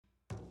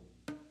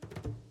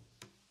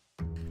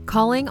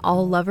Calling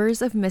all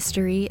lovers of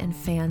mystery and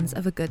fans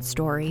of a good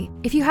story.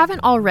 If you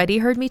haven't already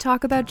heard me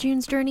talk about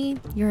June's Journey,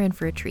 you're in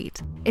for a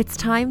treat. It's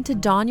time to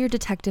don your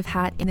detective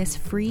hat in this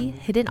free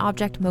hidden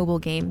object mobile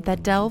game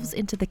that delves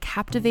into the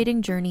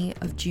captivating journey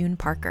of June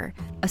Parker,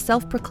 a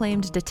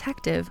self-proclaimed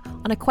detective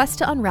on a quest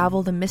to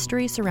unravel the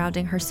mystery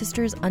surrounding her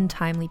sister's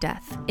untimely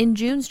death. In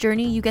June's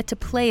Journey, you get to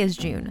play as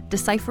June,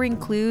 deciphering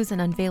clues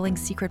and unveiling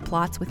secret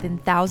plots within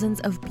thousands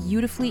of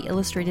beautifully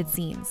illustrated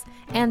scenes.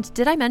 And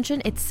did I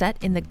mention it's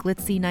set in the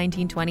glitzy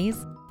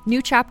 1920s? New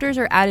chapters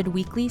are added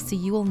weekly, so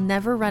you will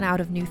never run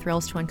out of new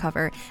thrills to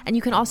uncover, and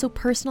you can also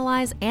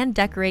personalize and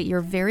decorate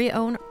your very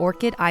own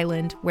Orchid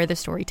Island where the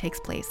story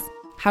takes place.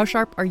 How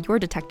sharp are your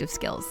detective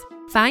skills?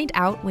 Find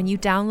out when you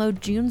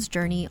download June's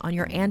Journey on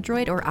your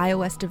Android or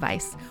iOS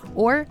device,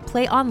 or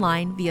play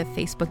online via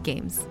Facebook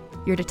Games.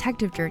 Your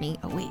detective journey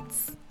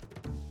awaits.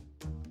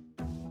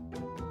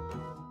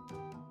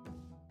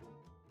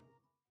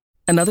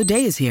 Another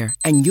day is here,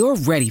 and you're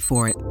ready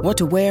for it. What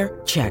to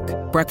wear? Check.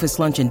 Breakfast,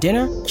 lunch, and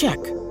dinner?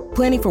 Check.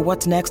 Planning for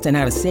what's next and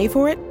how to save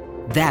for it?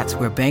 That's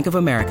where Bank of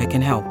America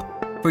can help.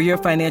 For your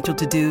financial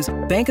to-dos,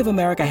 Bank of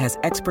America has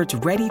experts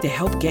ready to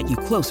help get you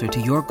closer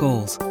to your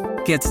goals.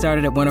 Get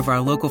started at one of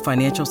our local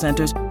financial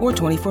centers or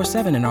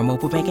 24/7 in our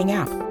mobile banking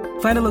app.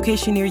 Find a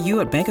location near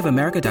you at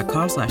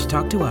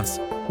bankofamerica.com/talktous.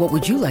 What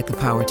would you like the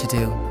power to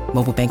do?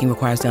 Mobile banking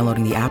requires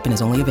downloading the app and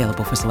is only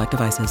available for select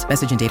devices.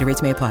 Message and data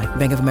rates may apply.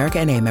 Bank of America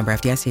N.A., member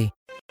FDIC.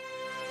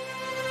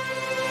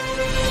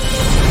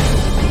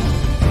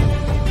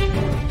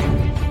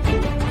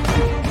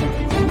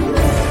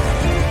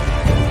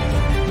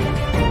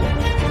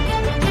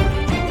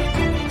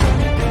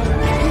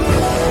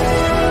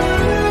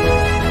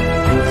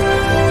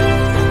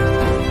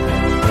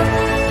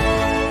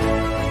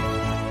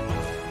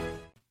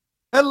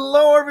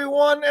 Hello,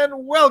 everyone,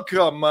 and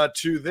welcome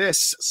to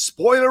this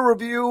spoiler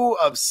review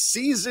of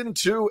Season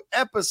 2,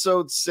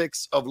 Episode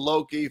 6 of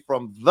Loki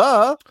from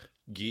the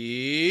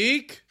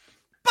Geek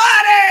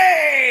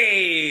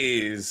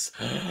Buddies!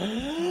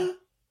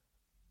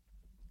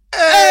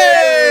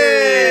 Hey!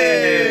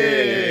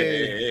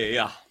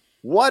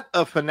 What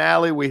a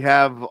finale we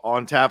have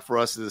on tap for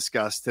us to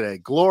discuss today.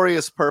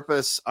 Glorious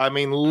purpose. I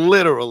mean,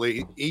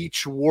 literally,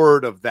 each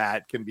word of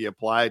that can be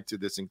applied to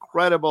this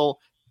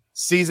incredible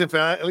season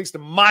finale, at least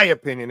in my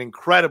opinion,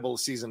 incredible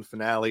season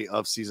finale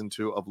of Season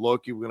 2 of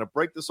Loki. We're going to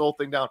break this whole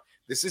thing down.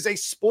 This is a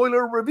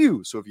spoiler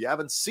review, so if you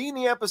haven't seen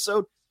the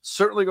episode,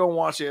 certainly go and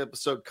watch the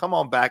episode. Come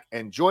on back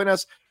and join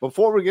us.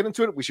 Before we get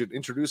into it, we should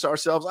introduce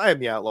ourselves. I am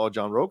the Outlaw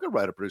John Roca,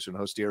 writer, producer, and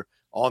host here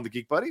on the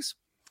Geek Buddies.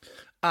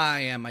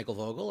 I am Michael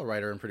Vogel, a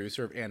writer and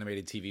producer of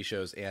animated TV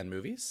shows and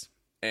movies.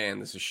 And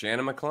this is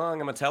Shannon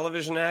McClung. I'm a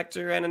television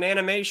actor and an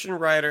animation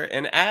writer.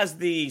 And as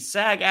the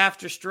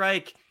SAG-AFTRA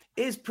strike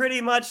is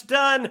pretty much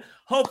done,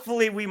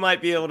 hopefully we might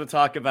be able to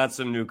talk about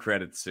some new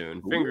credits soon.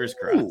 Fingers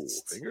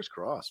crossed. Fingers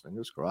crossed.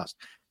 Fingers crossed.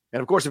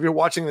 And of course, if you're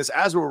watching this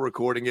as we're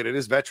recording it, it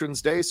is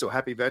Veterans Day. So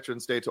happy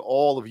Veterans Day to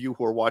all of you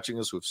who are watching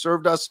us, who have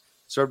served us,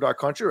 served our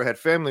country, or had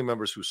family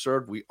members who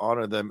served. We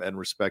honor them and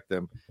respect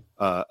them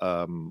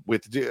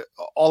with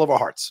all of our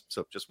hearts.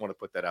 So just want to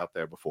put that out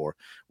there before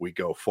we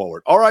go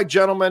forward. All right,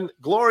 gentlemen,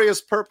 glorious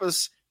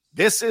purpose.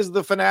 This is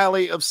the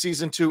finale of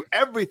Season 2.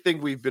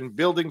 Everything we've been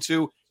building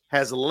to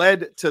has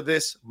led to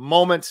this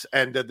moment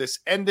and this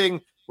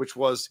ending, which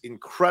was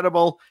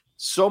incredible.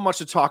 So much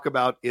to talk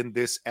about in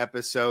this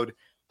episode.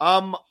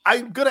 I'm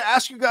going to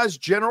ask you guys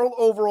general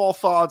overall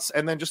thoughts,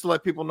 and then just to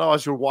let people know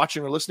as you're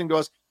watching or listening to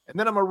us, and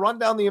then I'm going to run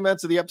down the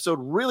events of the episode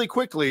really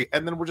quickly,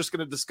 and then we're just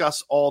going to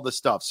discuss all the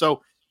stuff.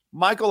 So,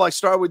 Michael, I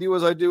start with you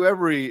as I do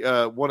every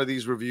one of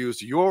these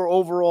reviews. Your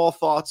overall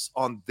thoughts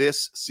on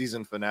this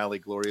season finale,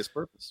 Glorious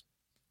Purpose.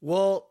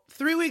 Well,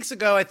 3 weeks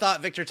ago, I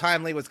thought Victor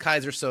Timely was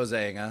Kaiser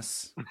Sozeing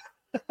us.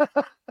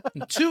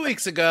 2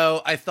 weeks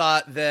ago, I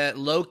thought that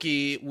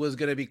Loki was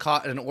going to be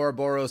caught in an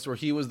Ouroboros where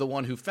he was the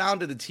one who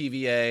founded the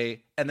TVA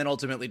and then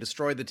ultimately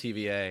destroyed the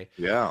TVA.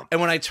 Yeah. And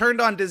when I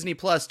turned on Disney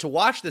Plus to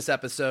watch this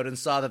episode and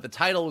saw that the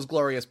title was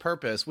Glorious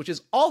Purpose, which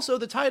is also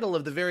the title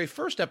of the very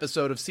first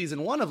episode of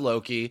Season 1 of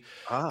Loki,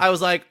 I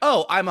was like,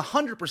 oh, I'm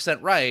 100%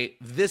 right.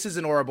 This is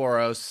an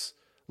Ouroboros.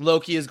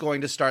 Loki is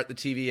going to start the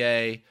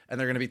TVA, and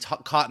they're going to be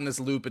caught in this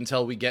loop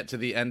until we get to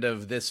the end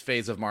of this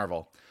phase of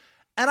Marvel.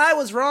 And I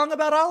was wrong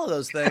about all of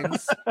those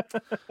things.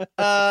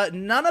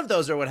 None of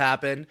those are what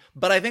happened,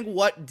 but I think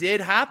what did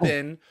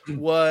happen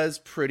was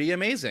pretty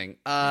amazing.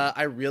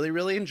 I really,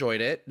 really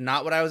enjoyed it.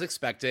 Not what I was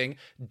expecting.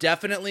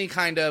 Definitely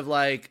kind of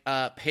like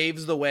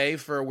paves the way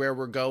for where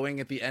we're going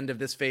at the end of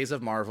this phase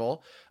of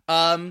Marvel.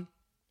 I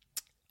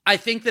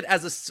think that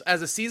as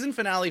a season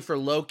finale for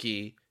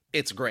Loki,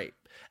 it's great.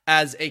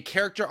 As a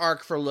character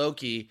arc for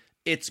Loki,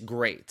 it's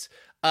great.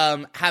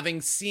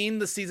 Having seen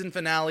the season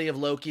finale of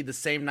Loki the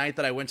same night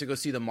that I went to go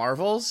see the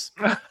Marvels,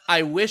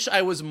 I wish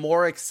I was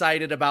more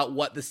excited about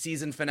what the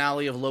season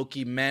finale of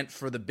Loki meant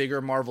for the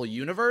bigger Marvel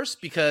universe,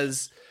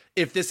 because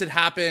if this had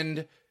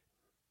happened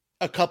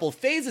a couple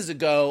phases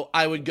ago,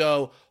 I would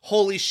go,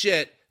 holy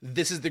shit,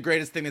 this is the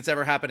greatest thing that's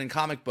ever happened in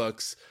comic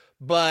books.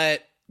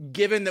 But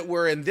given that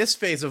we're in this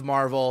phase of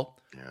Marvel,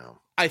 Yeah.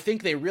 I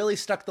think they really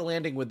stuck the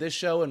landing with this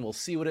show, and we'll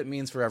see what it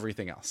means for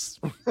everything else.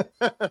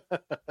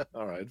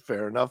 All right,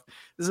 fair enough.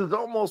 This is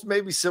almost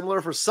maybe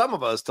similar for some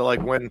of us to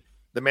like when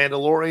The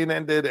Mandalorian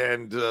ended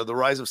and The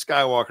Rise of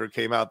Skywalker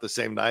came out the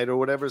same night or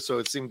whatever. So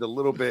it seemed a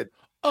little bit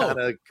kind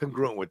of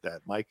congruent with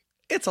that, Mike.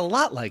 It's a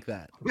lot like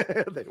that.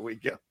 There we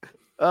go.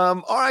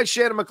 All right,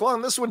 Shannon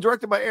McClung. This one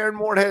directed by Aaron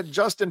Moorhead,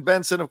 Justin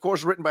Benson, of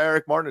course, written by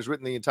Eric Martin, who's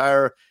written the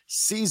entire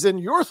season.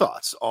 Your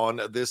thoughts on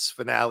this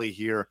finale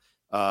here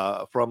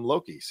from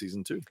Loki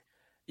season 2?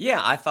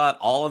 Yeah, I thought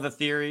all of the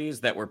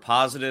theories that were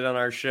posited on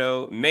our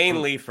show,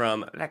 mainly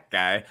from that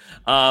guy,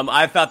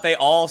 I thought they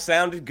all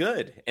sounded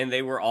good and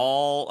they were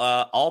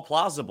all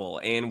plausible.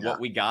 And what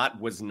we got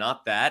was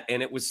not that,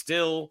 and it was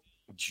still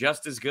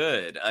just as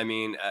good. I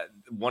mean,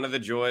 one of the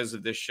joys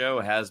of this show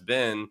has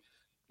been,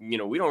 we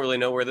don't really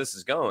know where this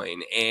is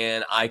going,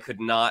 and I could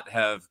not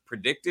have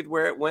predicted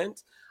where it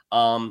went.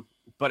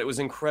 But it was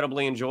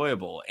incredibly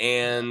enjoyable,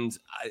 and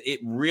it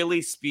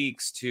really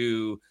speaks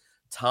to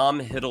Tom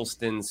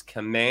Hiddleston's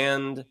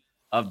command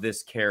of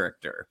this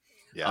character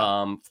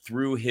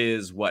through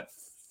his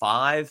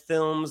 5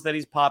 films that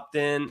he's popped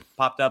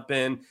up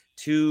in,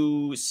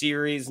 2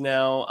 series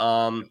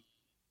now.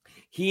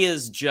 He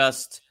is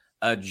just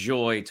a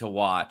joy to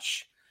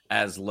watch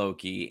as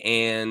Loki,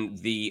 and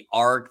the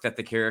arc that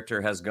the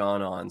character has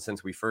gone on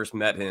since we first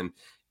met him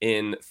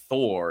in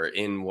Thor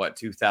in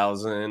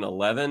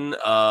 2011.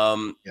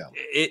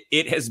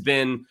 It has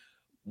been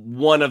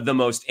one of the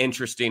most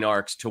interesting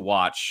arcs to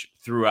watch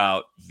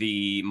throughout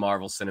the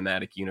Marvel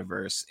Cinematic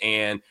Universe.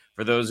 And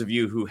for those of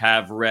you who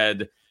have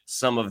read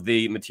some of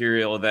the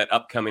material that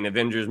upcoming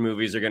Avengers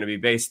movies are going to be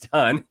based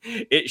on,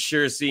 it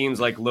sure seems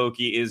like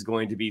Loki is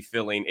going to be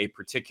filling a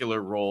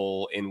particular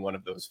role in one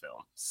of those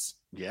films.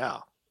 Yeah,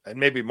 and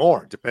maybe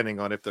more, depending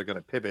on if they're going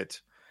to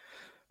pivot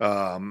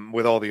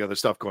with all the other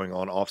stuff going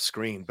on off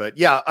screen. But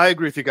yeah, I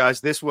agree with you guys.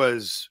 This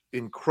was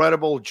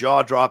incredible,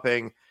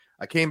 jaw-dropping.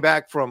 I came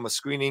back from a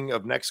screening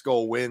of Next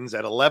Goal Wins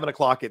at 11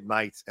 o'clock at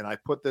night, and I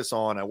put this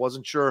on. I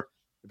wasn't sure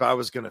if I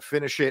was going to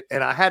finish it,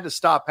 and I had to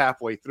stop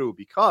halfway through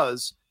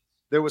because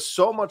there was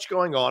so much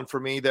going on for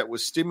me that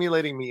was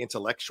stimulating me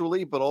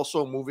intellectually, but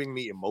also moving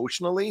me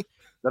emotionally,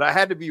 that I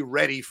had to be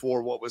ready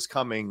for what was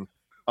coming,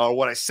 or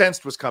what I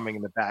sensed was coming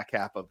in the back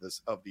half of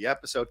the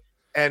episode.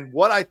 And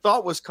what I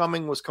thought was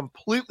coming was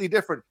completely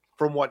different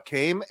from what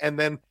came. And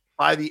then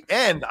by the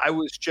end, I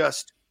was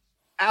just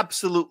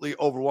absolutely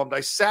overwhelmed.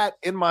 I sat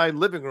in my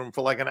living room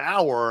for like an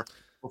hour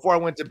before I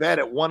went to bed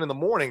at 1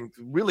 a.m,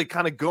 really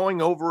kind of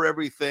going over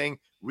everything,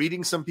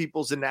 reading some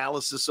people's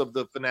analysis of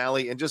the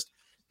finale, and just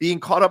being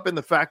caught up in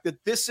the fact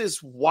that this is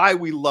why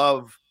we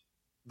love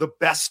the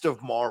best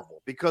of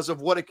Marvel, because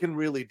of what it can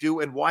really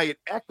do and why it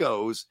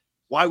echoes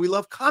why we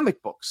love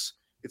comic books.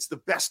 It's the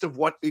best of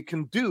what it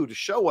can do to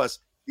show us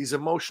these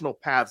emotional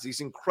paths,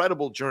 these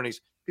incredible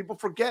journeys. People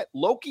forget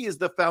Loki is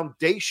the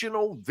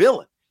foundational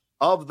villain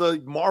of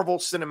the Marvel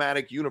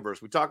Cinematic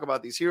Universe. We talk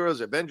about these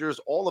heroes, Avengers,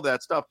 all of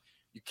that stuff.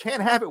 You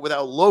can't have it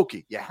without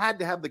Loki. You had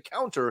to have the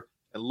counter,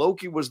 and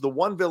Loki was the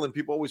one villain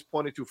people always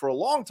pointed to for a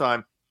long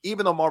time.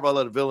 Even though Marvel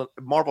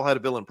had a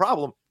villain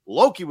problem,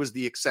 Loki was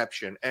the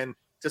exception. And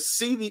to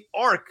see the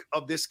arc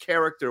of this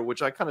character,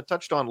 which I kind of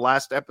touched on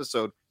last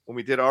episode when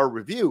we did our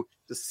review,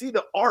 to see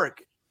the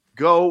arc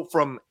go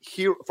from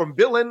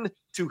villain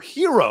to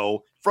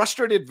hero,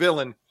 frustrated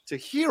villain to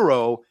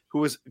hero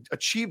who has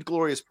achieved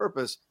glorious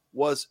purpose,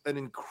 was an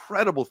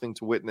incredible thing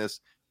to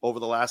witness over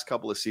the last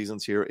couple of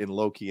seasons here in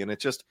Loki. And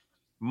it's just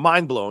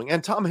mind-blowing.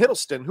 And Tom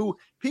Hiddleston, who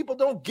people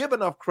don't give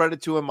enough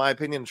credit to, in my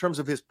opinion, in terms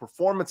of his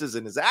performances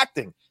and his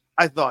acting,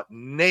 I thought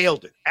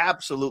nailed it,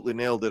 absolutely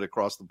nailed it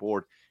across the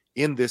board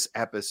in this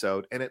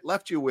episode. And it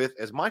left you with,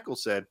 as Michael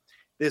said,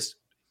 this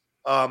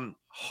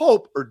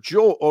hope or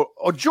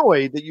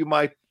joy that you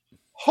might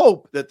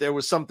hope that there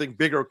was something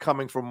bigger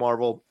coming from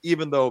Marvel,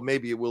 even though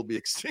maybe it will be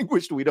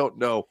extinguished. We don't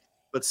know.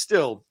 But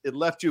still, it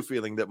left you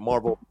feeling that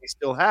Marvel may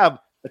still have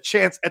a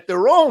chance at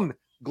their own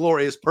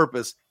glorious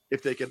purpose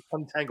if they can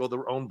untangle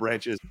their own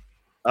branches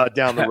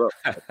down the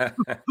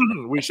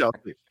road. We shall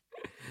see.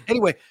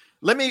 Anyway,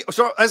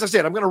 so as I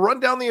said, I'm going to run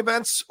down the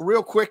events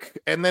real quick,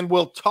 and then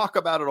we'll talk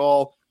about it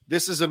all.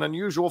 This is an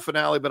unusual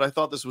finale, but I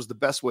thought this was the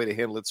best way to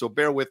handle it. So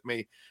bear with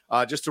me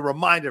just to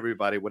remind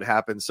everybody what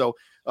happened. So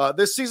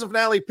this season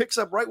finale picks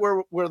up right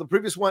where the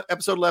previous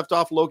episode left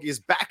off. Loki is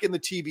back in the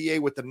TVA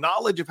with the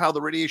knowledge of how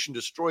the radiation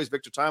destroys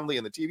Victor Timely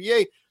and the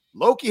TVA.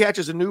 Loki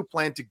hatches a new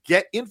plan to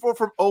get info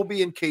from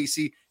Obi and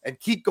Casey and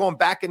keep going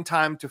back in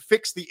time to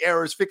fix the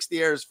errors,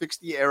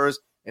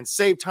 and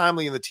save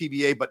Timely in the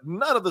TVA. But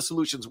none of the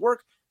solutions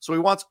work. So he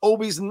wants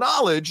Obi's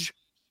knowledge,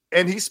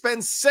 and he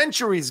spends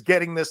centuries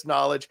getting this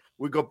knowledge.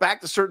 We go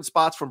back to certain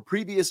spots from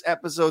previous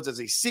episodes as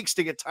he seeks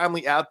to get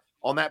Timely out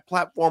on that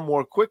platform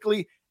more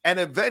quickly. And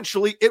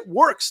eventually it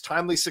works.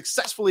 Timely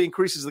successfully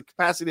increases the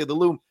capacity of the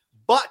loom,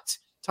 but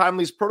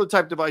Timely's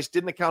prototype device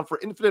didn't account for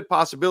infinite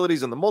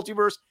possibilities in the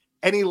multiverse.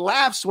 And he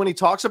laughs when he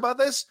talks about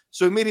this.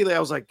 So immediately I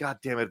was like, God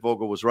damn it,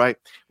 Vogel was right,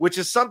 which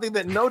is something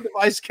that no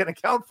device can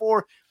account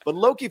for. But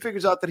Loki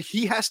figures out that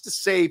he has to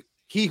save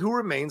He Who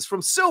Remains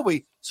from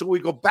Sylvie. So we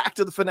go back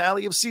to the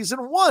finale of season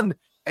 1,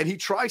 and he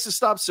tries to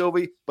stop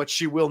Sylvie, but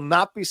she will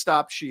not be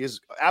stopped. She is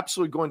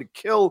absolutely going to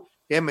kill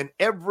him in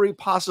every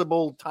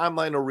possible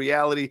timeline or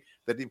reality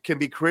that can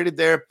be created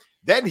there.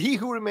 Then He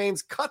Who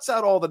Remains cuts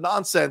out all the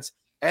nonsense,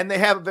 and they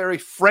have a very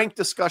frank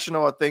discussion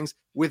about things,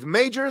 with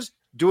Majors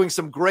doing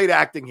some great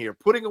acting here,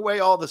 putting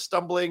away all the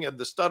stumbling and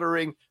the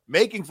stuttering,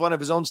 making fun of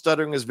his own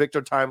stuttering as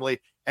Victor Timely,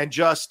 and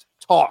just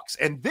talks.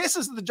 And this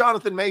is the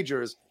Jonathan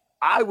Majors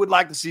I would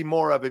like to see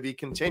more of if he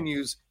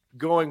continues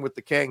going with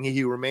the Kang He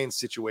Who Remains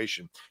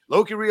situation.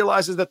 Loki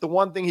realizes that the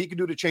one thing he can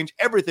do to change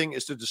everything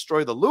is to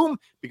destroy the Loom,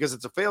 because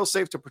it's a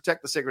failsafe to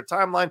protect the sacred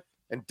timeline,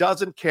 and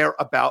doesn't care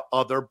about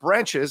other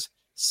branches.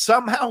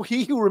 Somehow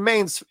He Who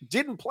Remains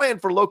didn't plan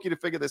for Loki to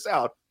figure this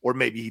out, or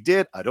maybe he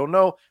did, I don't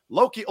know.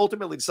 Loki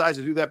ultimately decides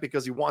to do that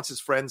because he wants his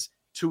friends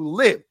to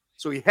live.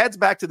 So he heads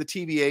back to the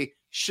TVA,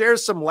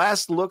 shares some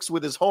last looks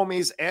with his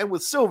homies and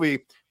with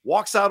Sylvie,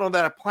 walks out on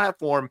that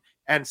platform,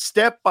 and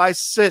step by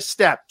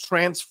step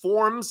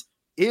transforms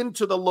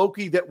into the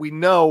Loki that we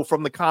know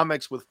from the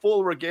comics, with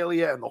full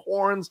regalia and the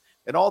horns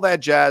and all that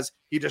jazz.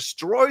 He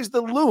destroys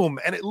the Loom,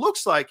 and it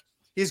looks like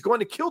he's going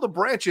to kill the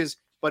branches,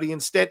 but he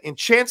instead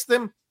enchants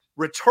them,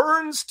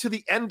 returns to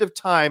the end of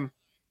time,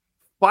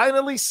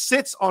 finally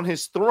sits on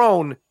his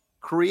throne,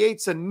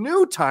 creates a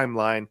new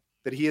timeline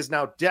that he is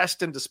now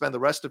destined to spend the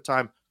rest of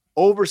time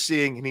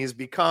overseeing, and he has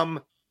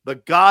become the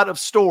god of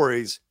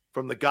stories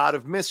from the god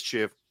of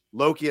mischief.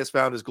 Loki has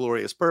found his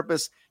glorious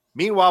purpose.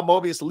 Meanwhile,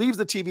 Mobius leaves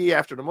the TVA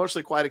after an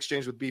emotionally quiet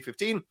exchange with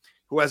B-15,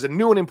 who has a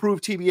new and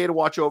improved TVA to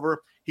watch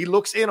over. He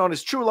looks in on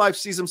his true life,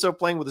 sees himself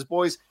playing with his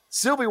boys.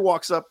 Sylvie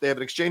walks up. They have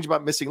an exchange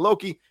about missing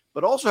Loki,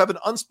 but also have an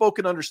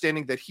unspoken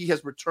understanding that he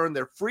has returned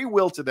their free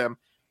will to them.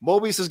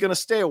 Mobius is going to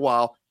stay a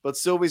while, but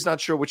Sylvie's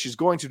not sure what she's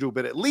going to do,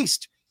 but at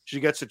least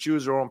she gets to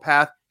choose her own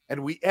path.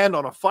 And we end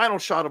on a final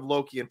shot of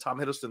Loki and Tom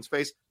Hiddleston's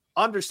face,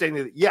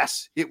 understanding that,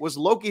 yes, it was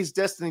Loki's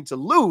destiny to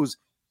lose,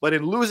 but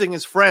in losing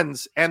his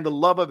friends and the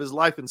love of his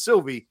life in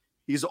Sylvie,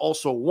 he's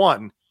also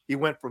won. He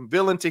went from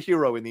villain to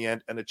hero in the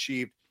end and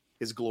achieved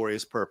his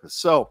glorious purpose.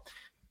 So,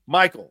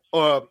 Michael,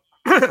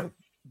 the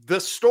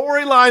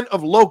storyline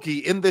of Loki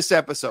in this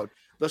episode,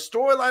 the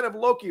storyline of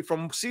Loki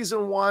from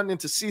season 1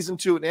 into season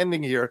 2 and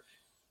ending here,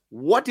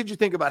 what did you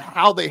think about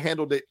how they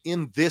handled it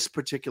in this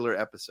particular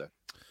episode?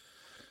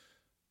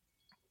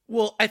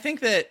 Well, I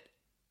think that,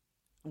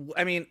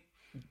 I mean,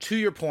 to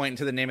your point,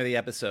 to the name of the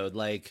episode,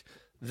 like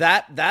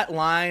that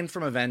line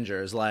from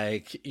Avengers,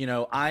 like, you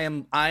know, I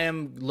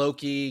am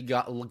Loki,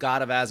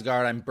 god of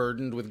Asgard, I'm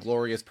burdened with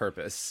glorious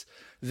purpose.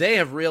 They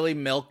have really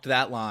milked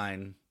that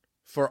line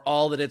for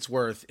all that it's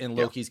worth in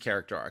Loki's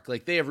character arc.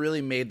 Like, they have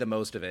really made the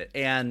most of it.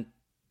 And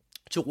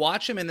to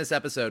watch him in this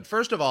episode,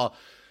 first of all,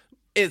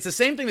 it's the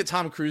same thing that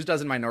Tom Cruise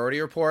does in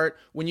Minority Report.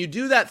 When you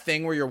do that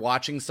thing where you're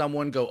watching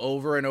someone go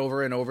over and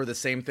over and over the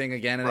same thing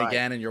again and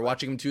again, and you're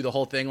watching them do the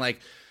whole thing,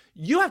 like,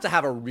 you have to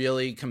have a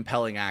really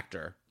compelling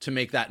actor to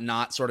make that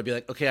not sort of be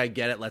like, okay, I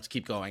get it, let's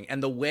keep going.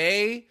 And the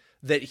way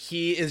that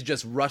he is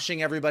just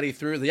rushing everybody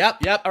through, yep,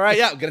 all right,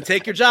 yeah, gonna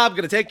take your job,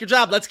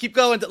 let's keep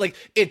going. Like,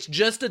 it's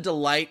just a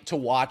delight to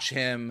watch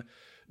him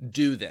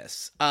do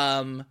this.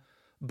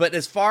 But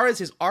as far as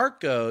his arc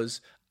goes,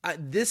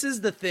 this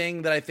is the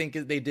thing that I think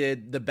they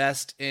did the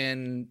best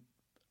in.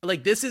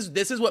 Like, this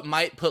is what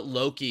might put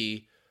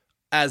Loki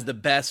as the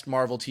best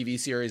Marvel TV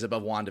series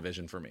above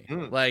WandaVision for me.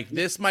 Like,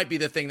 this might be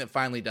the thing that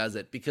finally does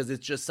it, because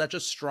it's just such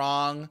a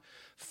strong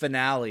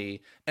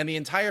finale, and the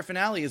entire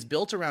finale is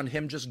built around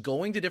him just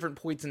going to different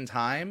points in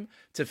time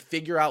to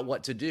figure out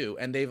what to do.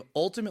 And they've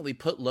ultimately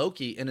put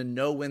Loki in a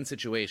no-win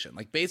situation.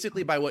 Like,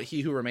 basically by what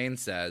He Who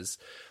Remains says,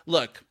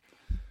 look,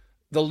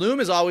 the Loom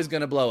is always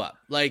going to blow up.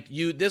 Like,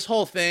 this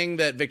whole thing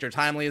that Victor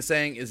Timely is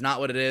saying is not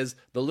what it is.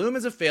 The Loom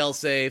is a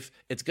failsafe.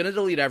 It's going to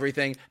delete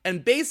everything.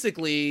 And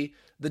basically,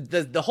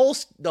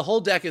 the whole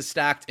deck is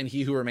stacked in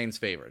He Who Remains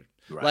favored.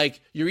 Right.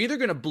 Like, you're either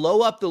going to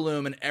blow up the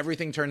Loom and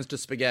everything turns to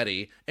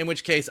spaghetti, in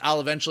which case I'll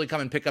eventually come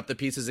and pick up the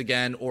pieces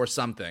again or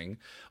something,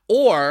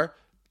 or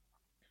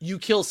you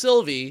kill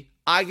Sylvie,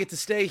 I get to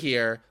stay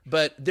here,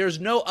 but there's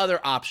no other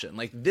option.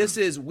 Like,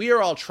 we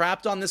are all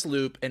trapped on this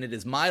loop, and it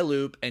is my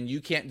loop, and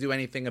you can't do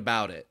anything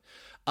about it.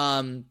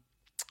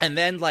 And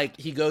then, like,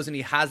 he goes and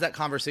he has that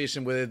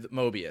conversation with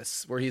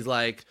Mobius where he's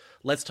like,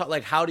 let's talk,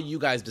 like, how do you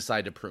guys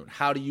decide to prune?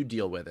 How do you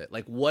deal with it?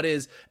 Like, what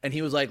is, and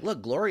he was like,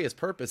 look, glorious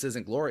purpose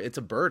isn't glory. It's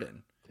a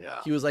burden. Yeah.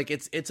 He was like,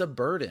 it's a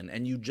burden,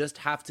 and you just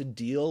have to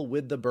deal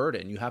with the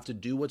burden. You have to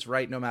do what's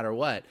right no matter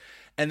what.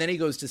 And then he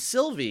goes to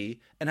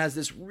Sylvie and has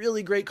this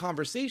really great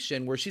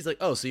conversation where she's like,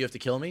 oh, so you have to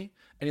kill me?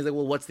 And he's like,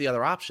 well, what's the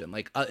other option?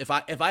 Like, if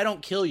I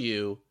don't kill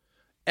you,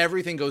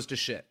 everything goes to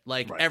shit.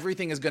 Like,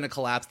 everything is going to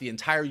collapse. The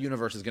entire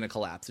universe is going to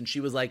collapse. And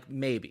she was like,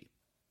 maybe.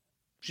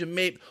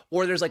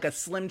 Or there's like a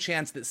slim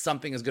chance that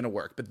something is going to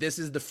work. But this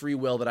is the free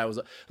will that I was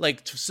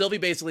like, Sylvie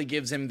basically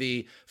gives him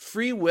the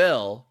free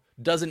will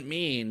doesn't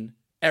mean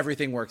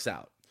everything works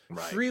out.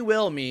 Right. Free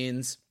will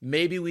means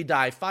maybe we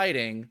die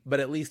fighting,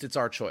 but at least it's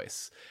our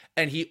choice.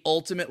 And he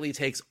ultimately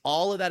takes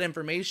all of that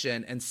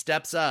information and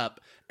steps up.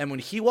 And when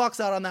he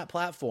walks out on that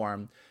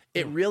platform,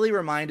 it really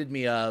reminded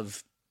me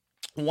of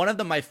one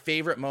of my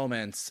favorite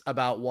moments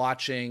about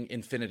watching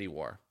Infinity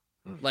War.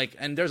 Like,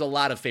 and there's a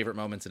lot of favorite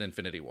moments in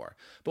Infinity War,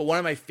 but one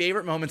of my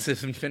favorite moments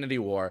in Infinity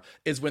War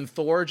is when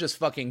Thor just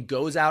fucking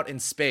goes out in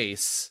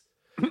space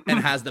and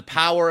has the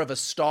power of a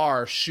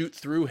star shoot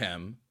through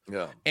him.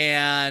 Yeah.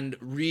 And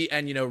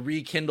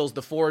rekindles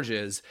the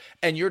forges.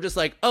 And you're just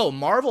like, oh,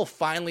 Marvel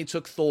finally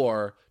took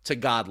Thor to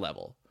God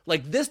level.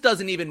 Like, this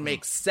doesn't even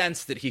make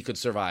sense that he could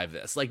survive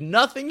this. Like,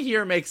 nothing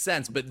here makes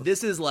sense, but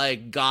this is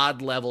like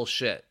God level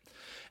shit.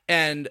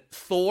 And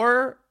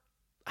Thor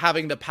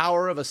having the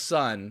power of a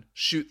sun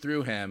shoot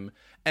through him,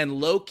 and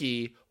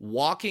Loki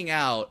walking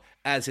out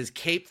as his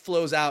cape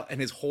flows out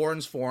and his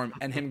horns form,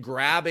 and him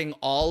grabbing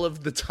all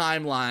of the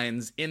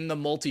timelines in the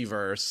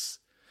multiverse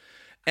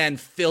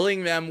and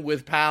filling them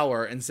with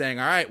power and saying,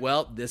 all right,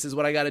 well, this is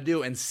what I got to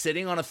do. And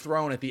sitting on a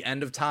throne at the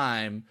end of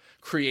time,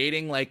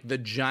 creating like the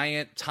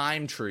giant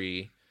time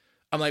tree.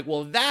 I'm like,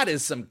 well, that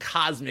is some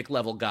cosmic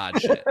level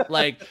God shit.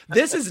 Like,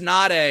 this is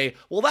not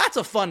well, that's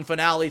a fun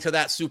finale to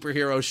that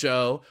superhero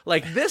show.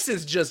 Like, this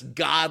is just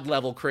God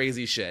level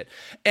crazy shit.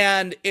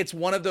 And it's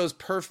one of those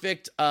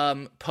perfect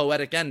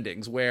poetic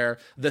endings where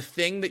the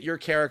thing that your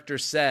character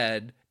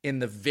said in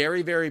the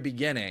very, very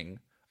beginning,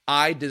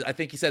 I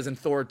think he says in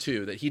Thor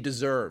 2 that he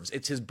deserves.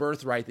 It's his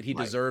birthright that he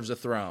deserves a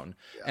throne.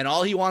 Yeah. And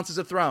all he wants is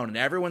a throne. And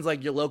everyone's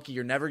like, you're Loki,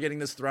 you're never getting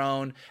this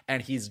throne.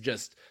 And he's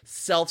just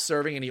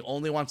self-serving and he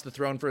only wants the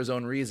throne for his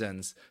own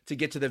reasons. To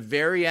get to the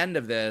very end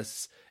of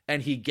this,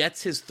 and he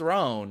gets his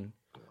throne,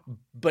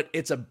 but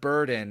it's a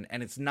burden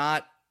and it's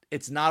not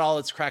all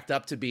it's cracked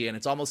up to be. And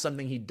it's almost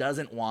something he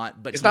doesn't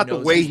want, but it's not the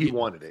way he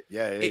wanted it.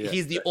 Yeah.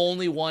 He's the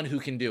only one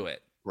who can do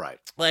it. Right.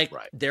 Like,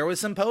 there was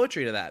some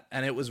poetry to that,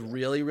 and it was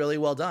really, really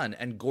well done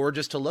and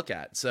gorgeous to look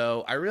at.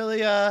 So I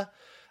really, I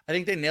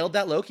think they nailed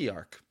that Loki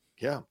arc.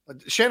 Yeah.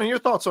 Shannon, your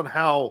thoughts on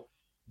how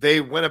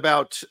they went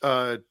about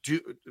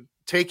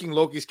taking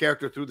Loki's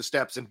character through the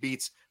steps and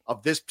beats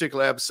of this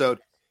particular episode,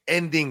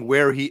 ending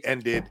where he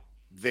ended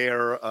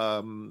there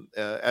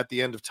at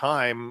the end of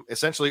time,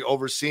 essentially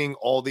overseeing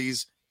all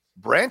these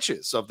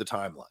branches of the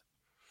timeline.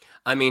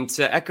 I mean,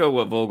 to echo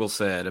what Vogel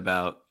said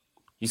about,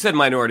 you said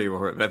Minority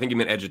Report, but I think you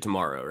meant Edge of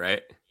Tomorrow,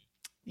 right?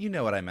 You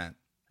know what I meant.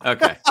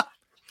 Okay.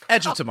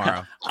 Edge of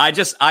Tomorrow. I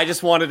just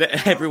wanted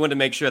everyone to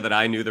make sure that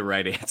I knew the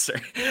right answer.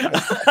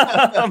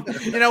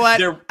 You know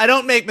what? I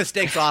don't make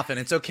mistakes often.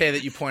 It's okay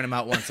that you point them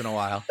out once in a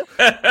while.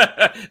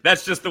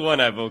 That's just the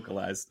one I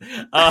vocalized.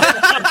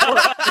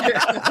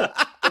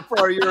 For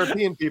our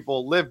European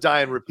people, Live, Die,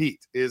 and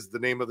Repeat is the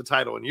name of the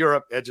title in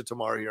Europe. Edge of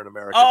Tomorrow here in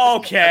America.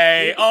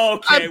 Okay,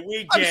 we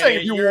get I'm saying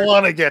if you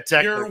want to get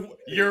technical.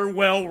 You're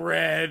well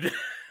read.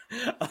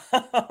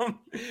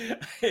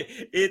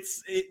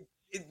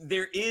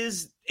 There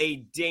is a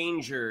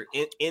danger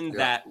in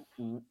that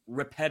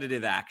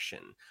repetitive action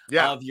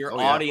of your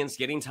audience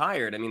getting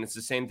tired. I mean, it's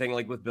the same thing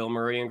like with Bill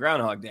Murray and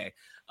Groundhog Day.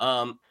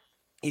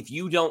 If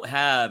you don't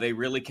have a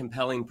really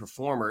compelling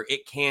performer,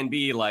 it can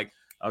be like,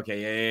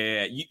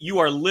 okay, you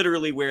are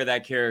literally where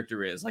that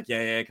character is. Like,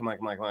 come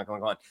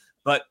on.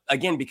 But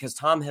again, because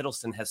Tom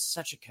Hiddleston has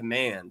such a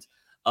command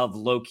of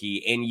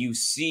Loki, and you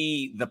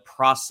see the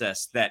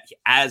process that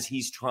as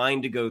he's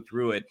trying to go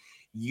through it,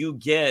 you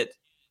get,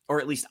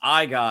 or at least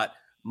I got,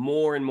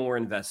 more and more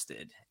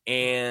invested.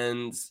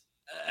 And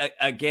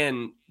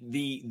again,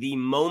 the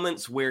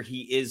moments where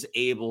he is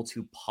able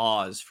to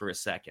pause for a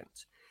second,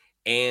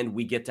 and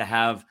we get to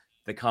have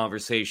the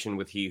conversation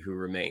with He Who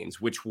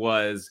Remains, which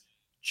was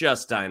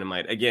just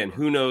dynamite. Again,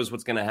 who knows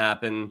what's going to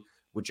happen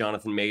with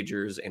Jonathan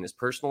Majors and his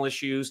personal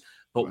issues,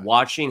 but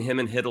watching him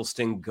and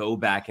Hiddleston go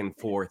back and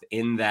forth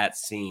in that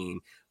scene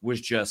was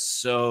just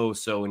so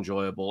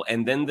enjoyable.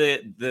 And then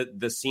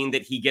the scene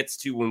that he gets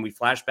to when we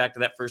flash back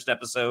to that first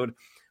episode,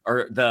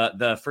 or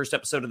the first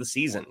episode of the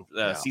season,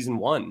 season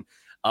 1,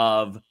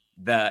 of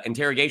the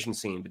interrogation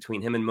scene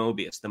between him and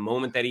Mobius, the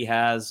moment that he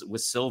has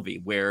with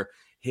Sylvie, where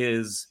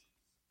his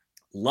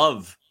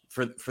love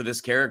for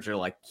this character,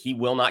 like, he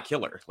will not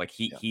kill her. Like,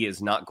 he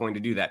is not going to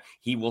do that.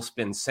 He will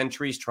spend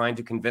centuries trying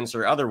to convince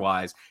her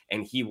otherwise,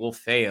 and he will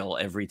fail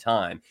every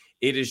time.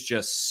 It is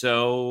just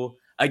so,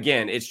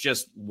 again, it's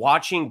just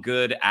watching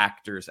good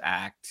actors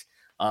act,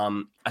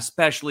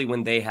 especially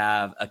when they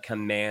have a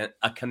command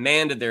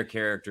of their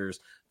characters,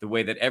 the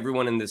way that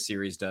everyone in this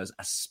series does,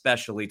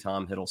 especially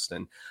Tom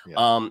Hiddleston.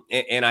 Yeah.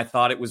 And I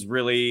thought it was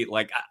really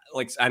like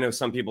I know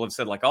some people have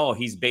said, like, oh,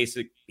 he's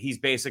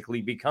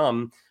basically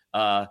become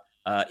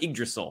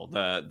Yggdrasil,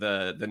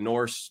 the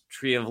Norse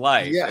tree of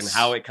life, and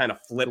how it kind of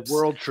flips the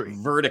world tree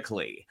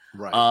vertically.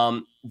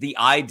 Right. The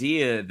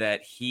idea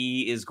that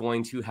he is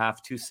going to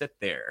have to sit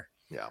there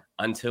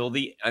until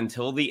the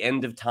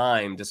end of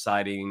time,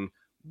 deciding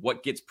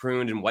what gets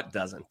pruned and what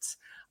doesn't.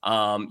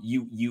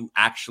 You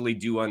actually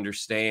do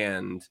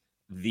understand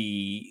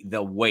the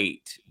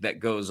weight that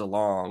goes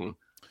along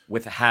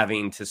with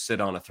having to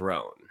sit on a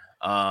throne.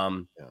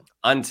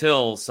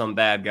 until some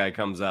bad guy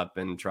comes up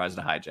and tries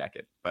to hijack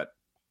it. But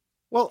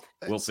well,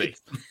 we'll see.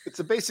 It's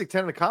a basic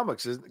tenet of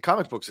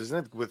comic books,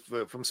 isn't it?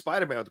 With from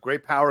Spider-Man, with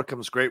great power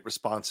comes great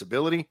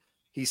responsibility.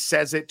 He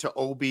says it to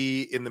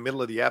Obi in the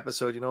middle of the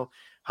episode.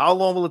 How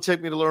long will it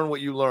take me to learn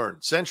what you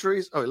learned?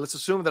 Centuries? Oh, let's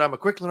assume that I'm a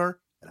quick learner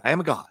and I am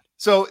a god.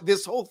 So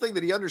this whole thing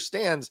that he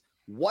understands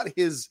what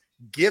his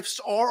gifts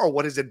are or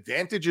what his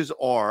advantages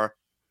are.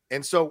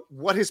 And so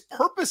what his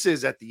purpose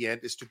is at the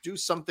end is to do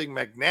something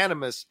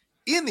magnanimous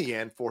in the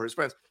end for his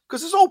friends.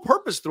 Because his whole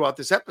purpose throughout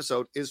this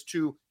episode is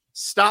to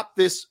stop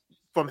this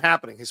from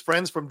happening, his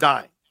friends from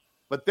dying.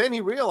 But then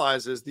he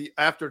realizes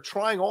after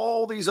trying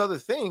all these other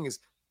things,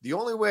 the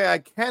only way I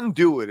can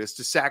do it is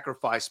to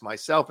sacrifice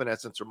myself, in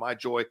essence, or my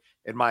joy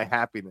and my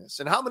happiness.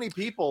 And how many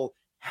people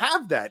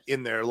have that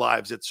in their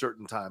lives at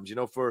certain times?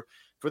 For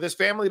this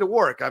family to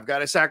work, I've got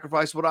to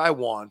sacrifice what I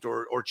want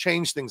or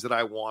change things that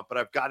I want, but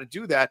I've got to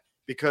do that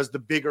because the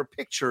bigger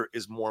picture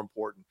is more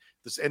important.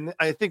 And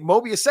I think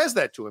Mobius says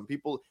that to him.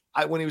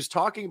 When he was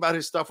talking about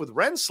his stuff with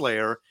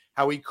Renslayer,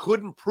 how he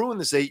couldn't prune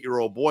this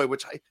 8-year-old boy,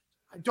 which I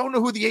don't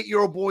know who the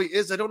 8-year-old boy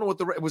is. I don't know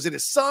was it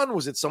his son?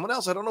 Was it someone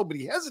else? I don't know, but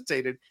he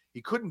hesitated.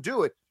 He couldn't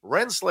do it.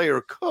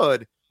 Renslayer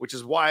could, which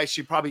is why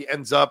she probably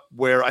ends up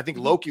where I think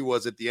Loki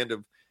was at the end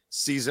of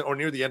season or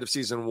near the end of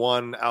season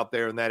 1 out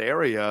there in that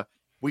area.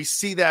 We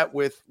see that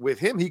with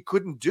him. He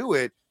couldn't do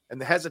it. And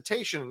the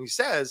hesitation, and he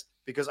says,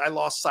 because I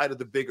lost sight of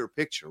the bigger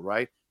picture,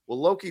 right? Well,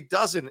 Loki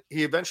doesn't.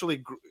 He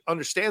eventually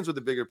understands what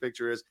the bigger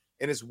picture is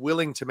and is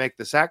willing to make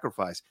the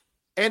sacrifice.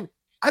 And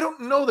I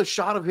don't know the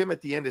shot of him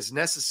at the end is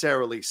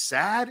necessarily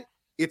sad.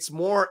 It's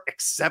more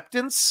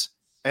acceptance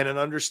and an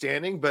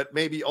understanding, but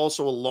maybe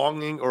also a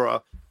longing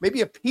or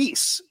maybe a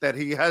peace that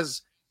he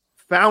has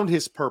found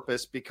his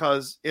purpose,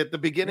 because at the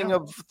beginning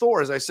of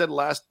Thor, as I said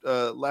last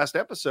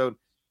episode,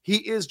 he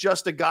is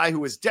just a guy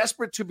who is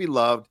desperate to be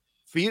loved.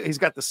 He's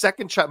got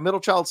the middle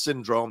child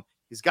syndrome.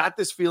 He's got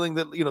this feeling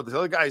that, the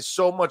other guy is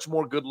so much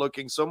more good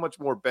looking, so much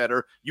more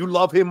better. You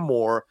love him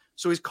more.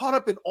 So he's caught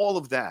up in all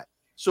of that.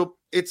 So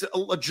it's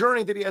a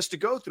journey that he has to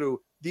go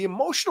through. The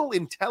emotional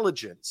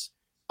intelligence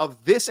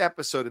of this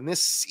episode and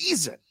this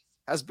season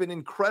has been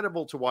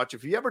incredible to watch.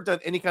 If you ever done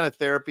any kind of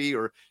therapy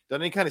or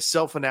done any kind of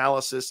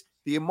self-analysis,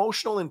 the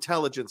emotional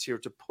intelligence here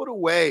to put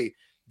away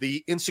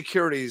the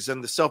insecurities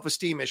and the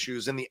self-esteem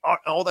issues and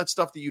all that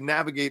stuff that you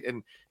navigate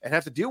and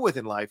have to deal with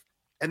in life,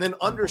 and then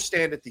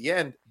understand at the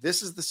end,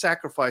 this is the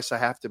sacrifice I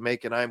have to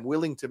make, and I'm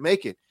willing to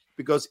make it,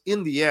 because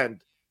in the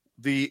end,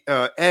 the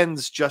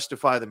ends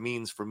justify the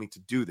means for me to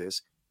do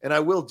this. And I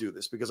will do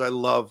this because I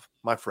love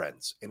my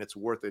friends and it's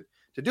worth it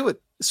to do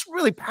it. It's a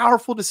really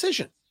powerful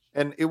decision.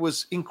 And it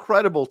was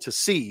incredible to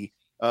see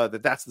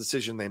that's the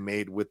decision they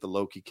made with the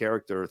Loki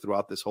character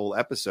throughout this whole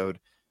episode.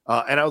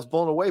 And I was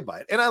blown away by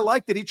it. And I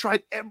like that he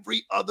tried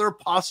every other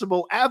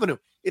possible avenue.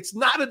 It's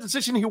not a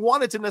decision he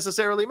wanted to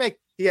necessarily make.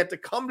 He had to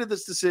come to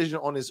this decision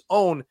on his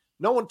own.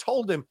 No one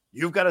told him,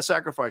 you've got to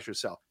sacrifice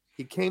yourself.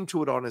 He came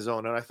to it on his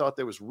own. And I thought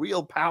there was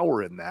real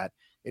power in that,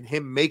 in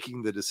him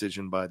making the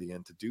decision by the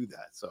end to do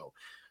that. So,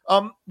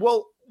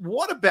 well,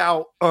 what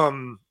about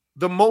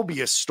the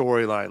Mobius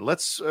storyline?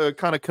 Let's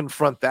kind of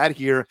confront that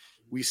here.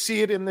 We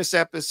see it in this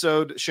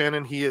episode.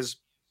 Shannon, he has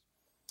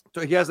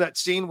that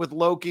scene with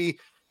Loki.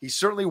 He's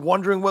certainly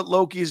wondering what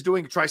Loki is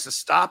doing. He tries to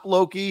stop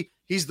Loki.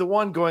 He's the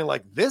one going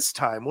like, this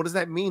time, what does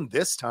that mean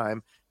this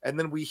time? And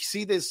then we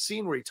see this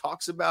scene where he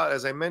talks about,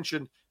 as I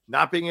mentioned,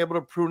 not being able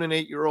to prune an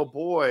 8-year-old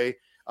boy.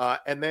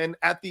 And then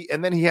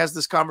he has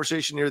this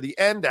conversation near the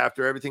end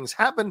after everything's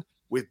happened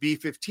with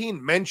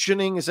B-15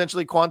 mentioning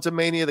essentially Quantum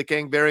Mania, the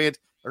Kang variant,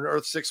 or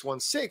Earth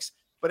 616.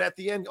 But at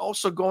the end,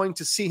 also going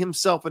to see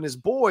himself and his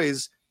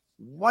boys.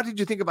 What did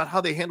you think about how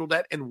they handled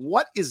that? And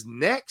what is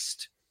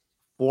next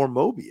for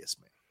Mobius,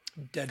 man?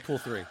 Deadpool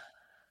 3.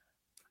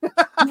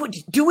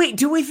 Do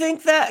we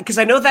think that? Because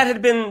I know that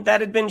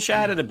had been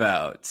chatted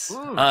about.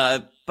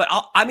 But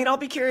I'll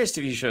be curious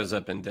if he shows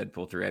up in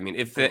Deadpool 3. I mean,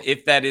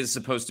 if that is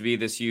supposed to be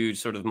this huge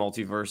sort of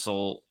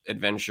multiversal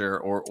adventure,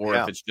 or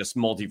if it's just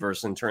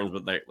multiverse in terms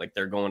of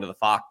they're going to the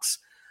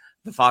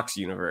Fox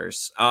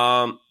universe.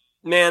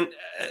 Man,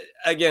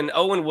 again,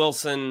 Owen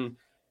Wilson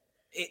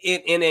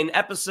in an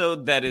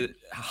episode that is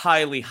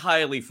highly,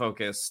 highly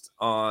focused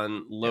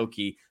on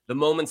Loki, the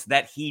moments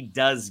that he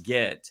does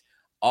get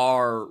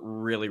are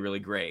really, really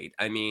great.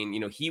 I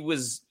mean, he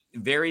was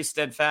very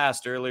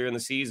steadfast earlier in the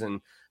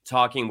season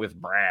talking with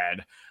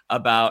Brad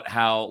about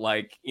how,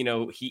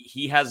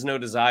 he has no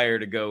desire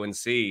to go and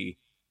see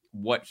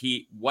what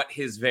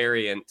his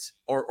variant,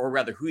 or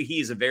rather who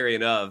he's a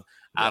variant of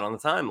out on the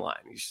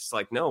timeline. He's just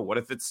like, no, what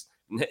if it's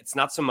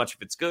not so much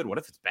if it's good, what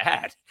if it's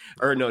bad?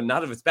 Or no,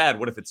 not if it's bad,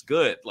 what if it's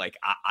good? Like,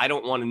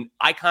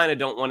 I kind of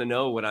don't want to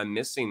know what I'm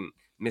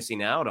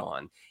missing out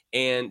on.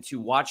 And to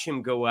watch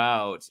him go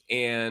out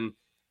and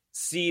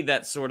see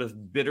that sort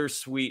of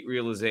bittersweet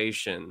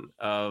realization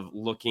of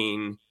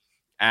looking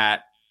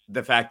at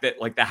the fact that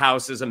the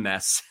house is a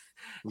mess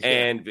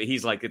And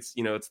he's like, it's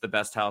the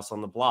best house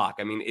on the block.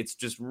 I mean, it's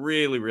just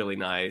really, really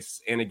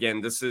nice. And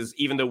again, this is,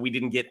 even though we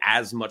didn't get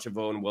as much of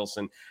Owen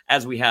Wilson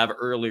as we have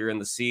earlier in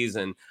the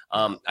season,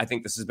 I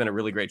think this has been a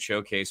really great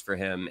showcase for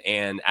him.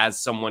 And as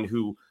someone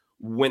who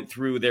went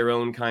through their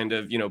own kind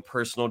of,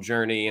 personal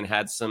journey and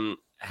had some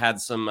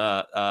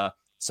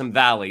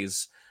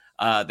valleys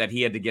that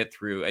he had to get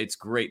through, it's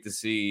great to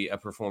see a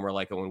performer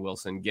like Owen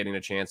Wilson getting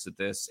a chance at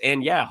this.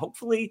 And yeah,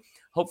 hopefully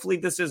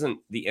this isn't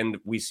the end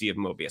we see of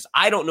Mobius.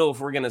 I don't know if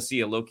we're going to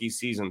see a Loki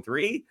season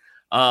 3.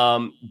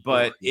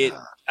 But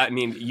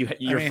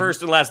your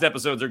first and last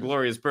episodes are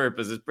Glorious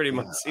Purpose. It pretty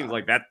much seems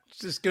like that. It's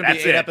just going to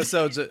be 8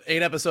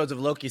 episodes of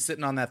Loki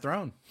sitting on that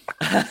throne.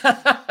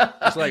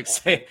 It's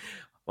like,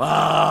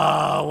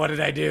 wow, what did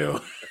I do?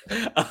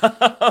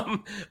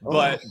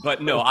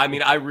 But no, I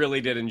mean, I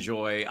really did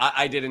enjoy.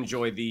 I did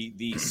enjoy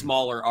the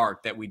smaller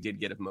arc that we did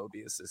get of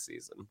Mobius this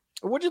season.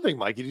 What do you think,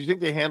 Mikey? Do you think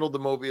they handled the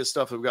Mobius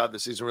stuff that we got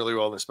this season really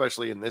well, and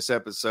especially in this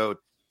episode,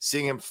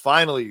 seeing him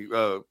finally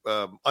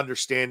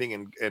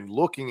understanding and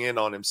looking in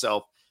on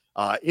himself?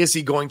 Is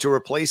he going to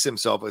replace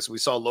himself, as we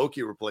saw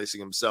Loki replacing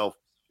himself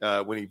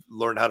when he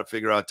learned how to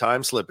figure out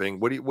time slipping?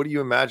 What do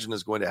you imagine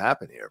is going to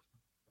happen here?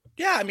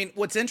 Yeah, I mean,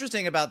 what's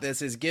interesting about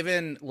this is,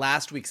 given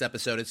last week's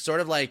episode, it's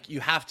sort of like you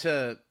have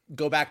to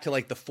go back to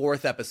like the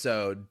 4th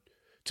episode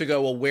to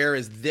go, well, where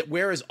is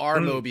our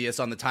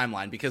Mobius on the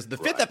timeline? Because the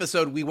 5th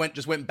episode, we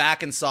went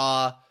back and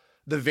saw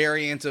the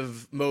variant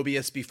of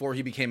Mobius before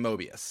he became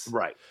Mobius.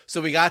 Right.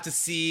 So we got to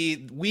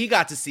see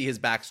his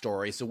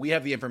backstory. So we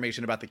have the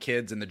information about the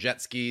kids and the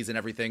jet skis and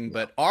everything,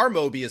 but our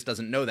Mobius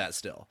doesn't know that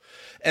still.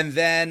 And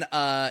then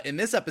in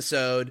this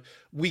episode,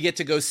 we get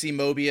to go see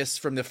Mobius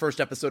from the first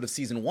episode of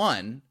season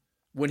 1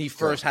 when he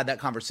first had that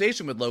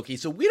conversation with Loki.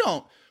 So we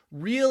don't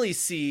really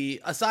see,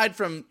 aside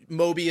from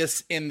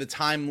Mobius in the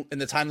time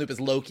loop as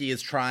Loki is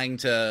trying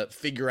to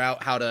figure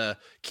out how to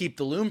keep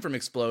the loom from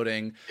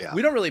exploding,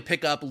 we don't really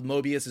pick up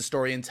Mobius'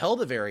 story until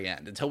the very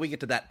end, until we get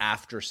to that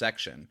after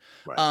section.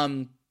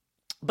 Right.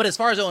 But as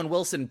far as Owen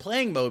Wilson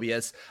playing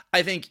Mobius,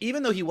 I think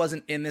even though he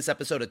wasn't in this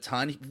episode a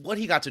ton, what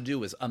he got to do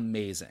was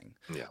amazing.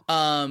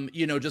 Yeah.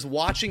 Just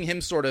watching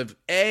him sort of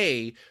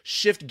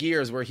shift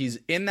gears where he's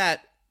in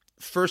that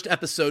first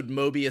episode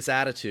Mobius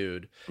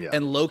attitude,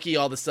 and Loki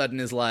all of a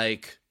sudden is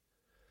like,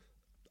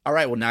 all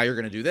right, well, now you're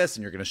going to do this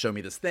and you're going to show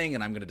me this thing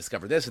and I'm going to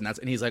discover this.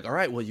 And he's like, all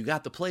right, well, you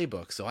got the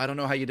playbook. So I don't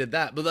know how you did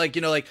that. But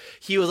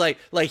he was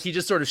like he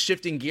just sort of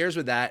shifting gears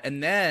with that.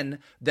 And then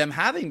them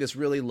having this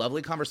really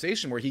lovely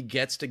conversation where he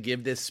gets to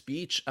give this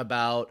speech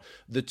about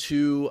the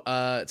 2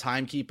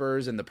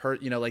 timekeepers and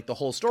the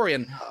whole story.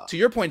 And to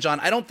your point, John,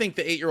 I don't think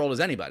the 8-year-old is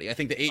anybody. I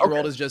think the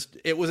 8-year-old is just,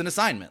 it was an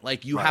assignment.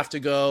 Like you have to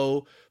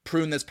go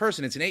prune this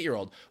person. It's an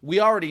 8-year-old. We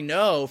already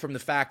know from the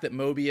fact that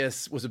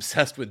Mobius was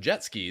obsessed with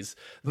jet skis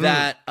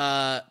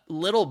that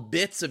little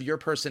bits of your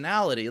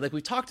personality, like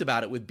we talked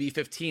about it with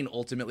B-15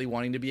 ultimately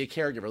wanting to be a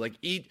caregiver. Like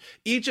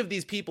each of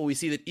these people, we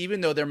see that even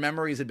though their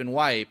memories had been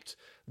wiped,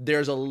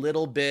 there's a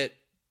little bit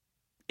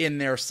in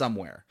there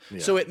somewhere. Yeah.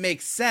 So it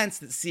makes sense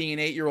that seeing an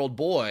 8-year-old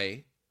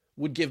boy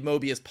would give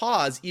Mobius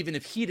pause, even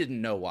if he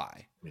didn't know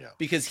why. Yeah.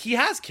 Because he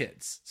has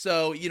kids.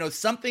 So,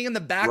 something in the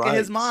back of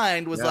his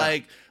mind was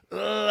like,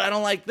 I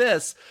don't like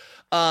this.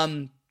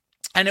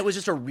 And it was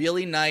just a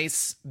really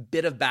nice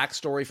bit of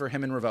backstory for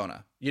him and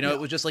Ravonna. It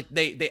was just like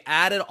they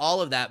added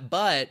all of that,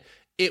 but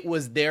it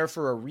was there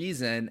for a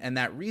reason. And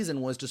that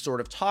reason was to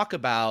sort of talk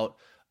about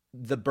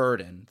the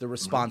burden, the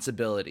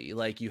responsibility.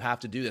 Like, you have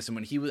to do this. And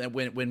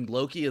when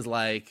Loki is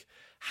like,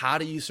 how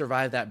do you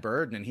survive that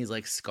burden? And he's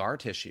like, scar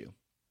tissue.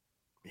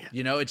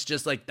 Yeah. It's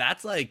just like,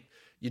 that's like,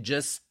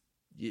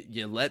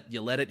 you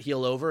let it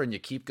heal over and you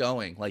keep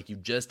going. Like, you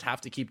just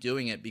have to keep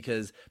doing it,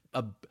 because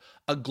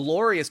a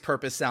glorious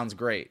purpose sounds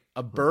great.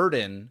 A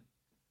burden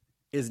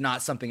is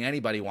not something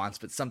anybody wants,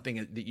 but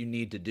something that you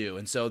need to do.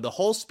 And so the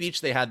whole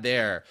speech they had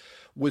there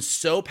was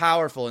so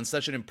powerful and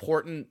such an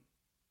important,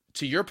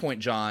 to your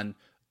point, John,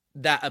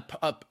 that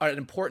an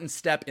important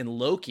step in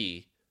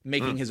Loki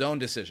making his own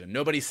decision.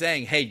 Nobody's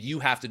saying, hey, you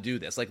have to do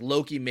this. Like,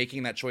 Loki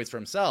making that choice for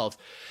himself.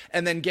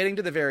 And then getting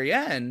to the very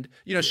end,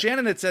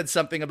 Shannon had said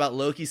something about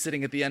Loki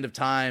sitting at the end of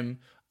time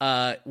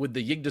with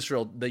the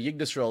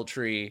Yggdrasil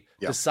tree,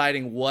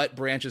 deciding what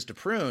branches to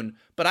prune.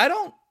 But I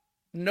don't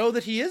know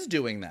that he is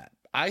doing that.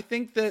 I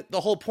think that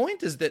the whole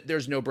point is that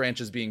there's no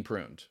branches being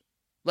pruned.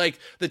 Like,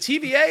 the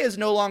TVA is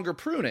no longer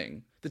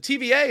pruning. The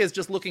TVA is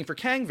just looking for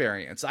Kang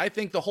variants. I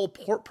think the whole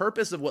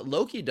purpose of what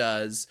Loki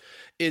does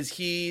is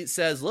he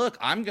says, look,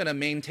 I'm going to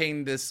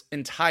maintain this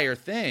entire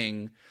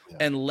thing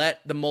and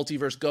let the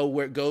multiverse go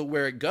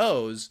where it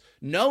goes,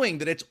 knowing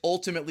that it's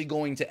ultimately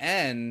going to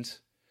end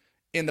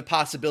in the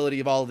possibility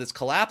of all of this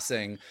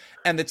collapsing.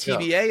 And the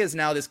TVA is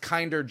now this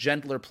kinder,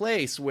 gentler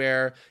place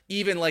where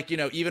even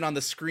on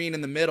the screen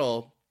in the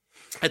middle,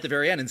 at the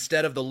very end,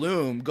 instead of the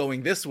loom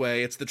going this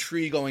way, it's the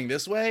tree going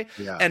this way.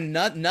 Yeah. And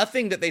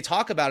nothing that they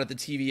talk about at the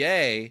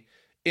TVA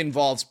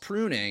involves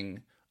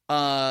pruning.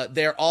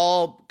 They're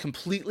all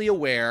completely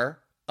aware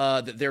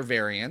that they're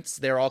variants.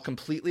 They're all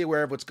completely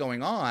aware of what's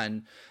going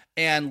on.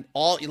 And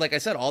like I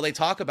said, all they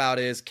talk about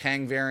is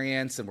Kang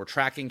variants, and we're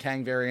tracking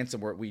Kang variants,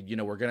 and we're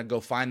going to go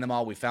find them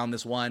all. We found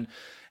this one.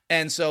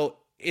 And so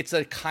it's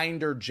a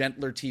kinder,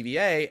 gentler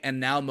TVA. And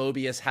now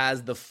Mobius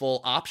has the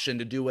full option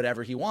to do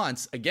whatever he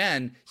wants.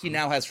 Again, he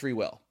now has free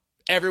will.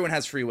 Everyone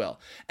has free will.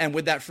 And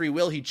with that free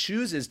will, he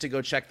chooses to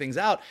go check things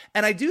out.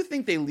 And I do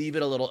think they leave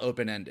it a little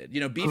open-ended.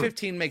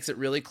 B-15 makes it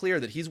really clear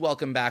that he's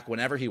welcome back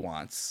whenever he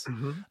wants.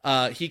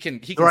 He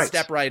can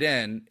step right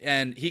in,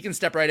 and he can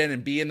step right in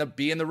and be in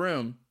the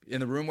room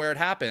where it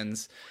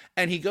happens.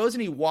 And he goes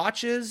and he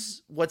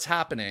watches what's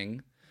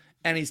happening,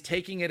 and he's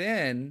taking it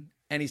in,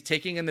 and he's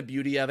taking in the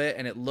beauty of it,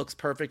 and it looks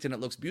perfect and it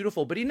looks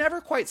beautiful, but he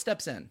never quite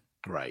steps in.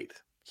 Right.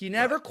 He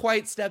never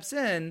quite steps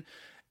in.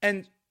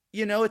 And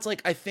it's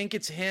like, I think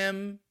it's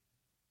him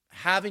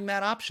having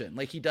that option.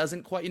 Like, he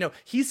doesn't quite,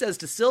 he says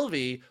to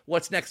Sylvie,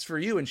 what's next for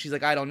you? And she's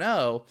like, I don't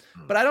know.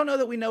 But I don't know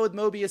that we know with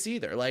Mobius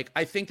either. Like,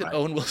 I think that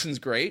Owen Wilson's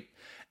great.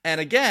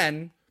 And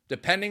again,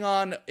 depending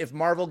on if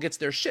Marvel gets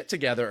their shit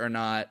together or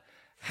not,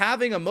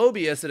 having a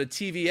Mobius at a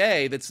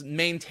TVA that's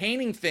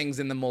maintaining things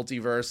in the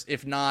multiverse,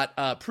 if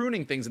not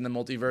pruning things in the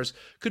multiverse,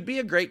 could be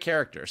a great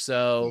character.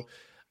 So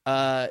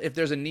if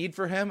there's a need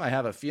for him, I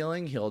have a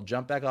feeling he'll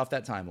jump back off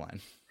that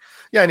timeline.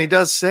 Yeah, and he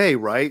does say,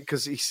 right,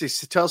 because he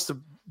tells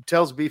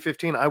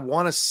B-15, I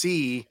want to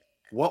see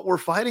what we're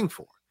fighting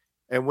for.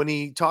 And when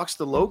he talks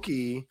to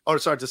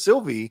to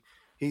Sylvie,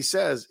 he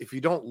says, if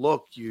you don't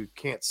look, you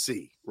can't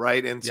see,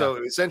 right? And so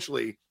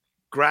essentially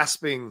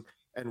grasping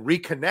and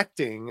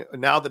reconnecting,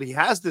 now that he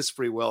has this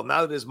free will,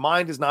 now that his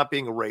mind is not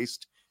being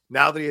erased,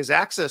 now that he has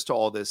access to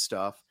all this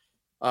stuff,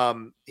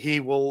 he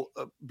will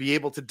be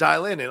able to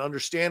dial in and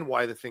understand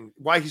why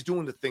he's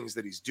doing the things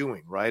that he's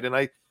doing, right? And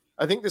I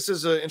think this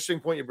is an interesting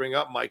point you bring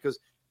up, Mike, because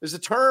there's a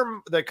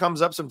term that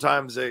comes up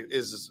sometimes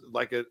is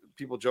like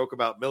people joke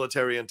about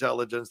military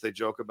intelligence. They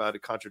joke about a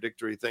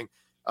contradictory thing,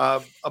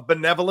 a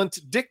benevolent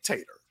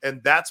dictator.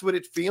 And that's what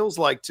it feels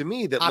like to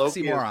me. That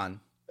oxymoron.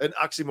 An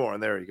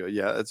oxymoron. There you go.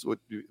 Yeah, that's what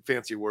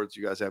fancy words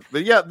you guys have.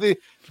 But yeah,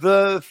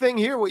 the thing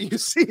here, what you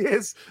see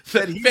is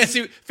that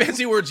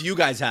fancy words you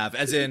guys have,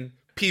 as in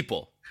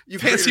people.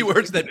 Fancy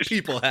words that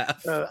people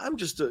have. I'm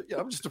just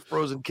a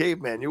frozen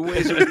caveman. Your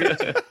ways are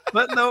weird.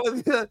 But no,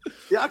 the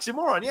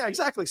oxymoron. Yeah,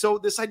 exactly. So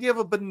this idea of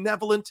a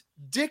benevolent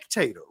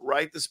dictator,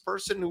 right? This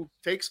person who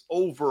takes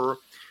over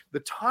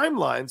the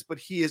timelines, but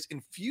he is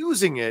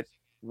infusing it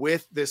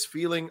with this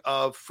feeling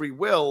of free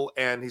will,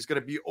 and he's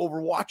going to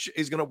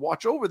He's going to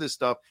watch over this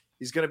stuff.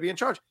 He's going to be in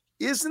charge.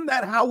 Isn't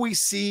that how we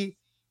see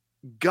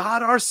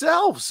God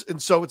ourselves?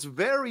 And so it's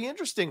very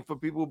interesting for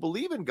people who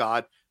believe in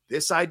God.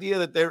 This idea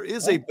that there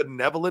is a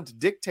benevolent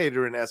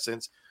dictator, in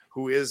essence,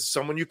 who is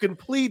someone you can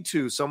plead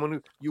to, someone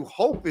who you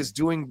hope is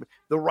doing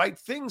the right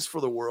things for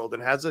the world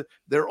and has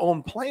their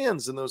own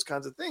plans and those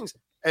kinds of things.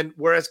 And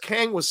whereas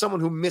Kang was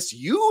someone who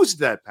misused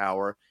that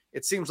power,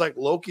 it seems like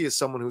Loki is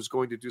someone who's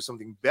going to do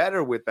something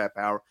better with that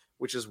power,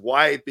 which is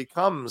why it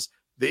becomes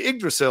the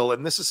Yggdrasil.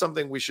 And this is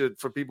something we should,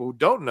 for people who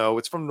don't know,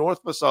 it's from Norse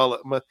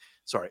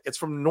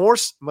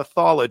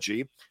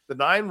mythology. The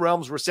 9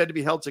 realms were said to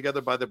be held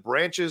together by the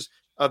branches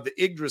of the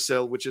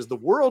Yggdrasil, which is the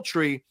world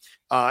tree.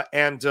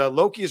 And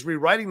Loki is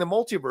rewriting the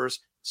multiverse.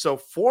 So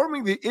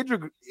forming the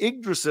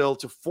Yggdrasil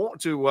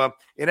to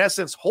in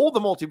essence, hold the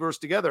multiverse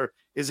together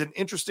is an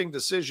interesting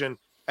decision.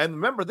 And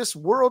remember, this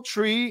world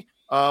tree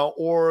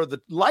or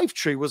the life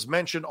tree was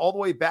mentioned all the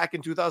way back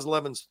in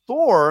 2011's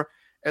Thor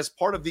as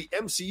part of the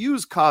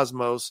MCU's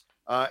cosmos.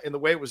 In the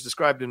way it was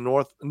described in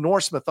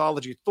Norse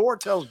mythology, Thor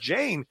tells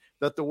Jane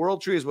that the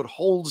world tree is what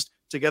holds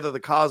together the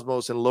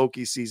cosmos in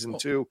Loki season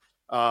 2.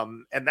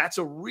 And that's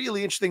a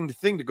really interesting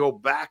thing to go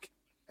back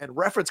and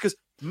reference, because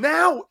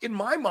now in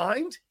my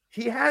mind,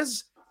 he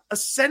has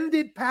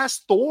ascended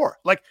past Thor,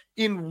 like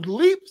in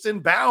leaps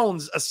and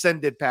bounds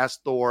ascended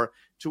past Thor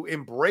to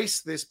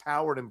embrace this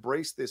power and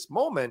embrace this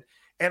moment.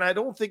 And I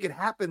don't think it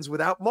happens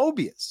without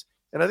Mobius.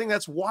 And I think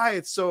that's why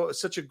it's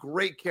such a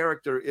great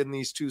character in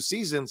these 2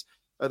 seasons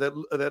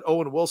that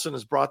Owen Wilson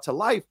has brought to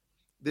life,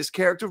 this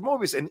character of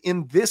Mobius. And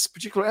in this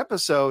particular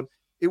episode,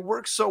 it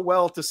works so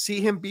well to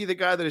see him be the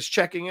guy that is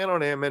checking in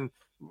on him. And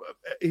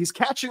he's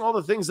catching all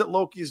the things that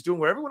Loki is doing,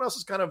 where everyone else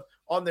is kind of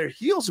on their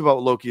heels about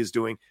what Loki is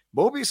doing.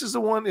 Mobius is the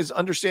one is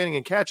understanding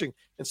and catching.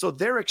 And so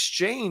their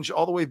exchange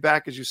all the way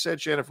back, as you said,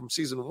 Shannon, from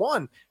season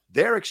 1,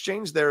 their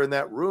exchange there in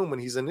that room when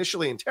he's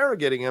initially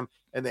interrogating him,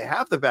 and they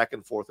have the back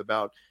and forth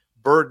about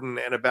Burden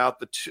and about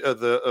the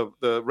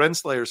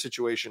Renslayer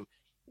situation.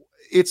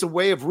 It's a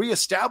way of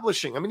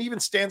reestablishing. I mean, he even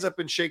stands up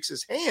and shakes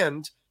his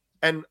hand,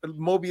 and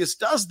Mobius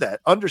does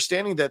that,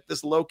 understanding that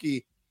this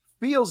Loki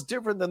feels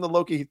different than the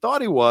Loki he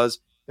thought he was.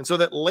 And so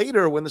that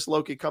later, when this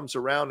Loki comes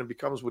around and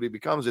becomes what he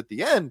becomes at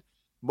the end,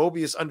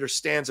 Mobius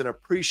understands and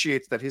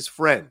appreciates that his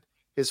friend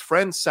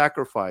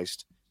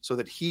sacrificed so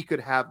that he could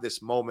have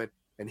this moment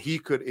and he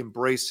could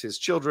embrace his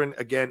children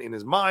again in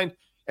his mind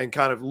and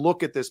kind of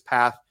look at this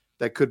path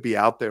that could be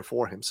out there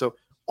for him. So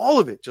all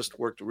of it just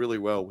worked really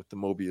well with the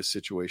Mobius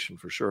situation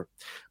for sure.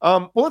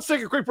 Well, let's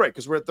take a quick break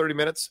because we're at 30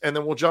 minutes, and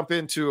then we'll jump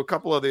into a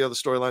couple of the other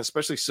storylines,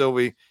 especially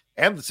Sylvie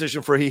and the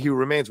decision for He Who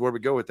Remains. Where we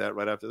go with that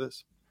right after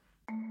this.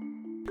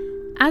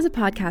 As a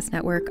podcast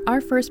network,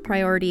 our first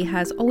priority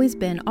has always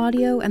been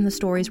audio and the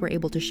stories we're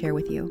able to share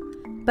with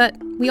you. But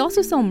we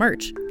also sell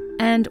merch,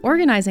 and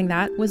organizing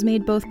that was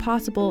made both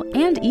possible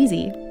and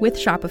easy with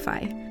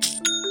Shopify.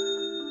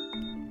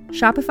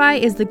 Shopify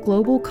is the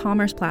global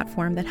commerce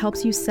platform that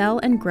helps you sell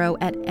and grow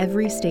at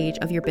every stage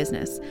of your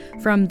business,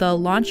 from the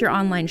launch your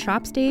online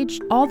shop stage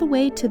all the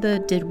way to the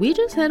did we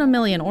just hit 1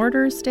 million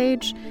orders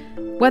stage.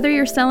 Whether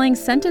you're selling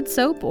scented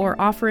soap or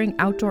offering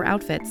outdoor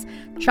outfits,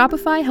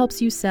 Shopify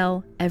helps you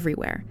sell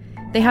everywhere.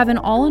 They have an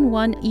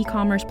all-in-one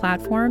e-commerce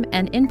platform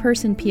and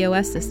in-person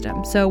POS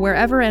system, so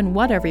wherever and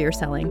whatever you're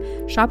selling,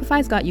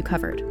 Shopify's got you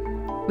covered.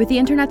 With the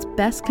internet's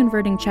best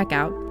converting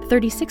checkout,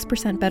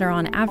 36% better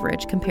on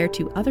average compared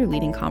to other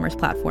leading commerce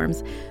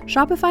platforms,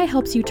 Shopify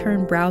helps you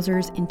turn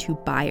browsers into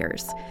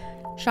buyers.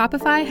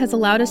 Shopify has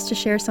allowed us to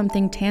share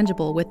something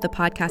tangible with the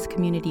podcast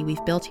community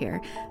we've built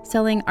here,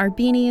 selling our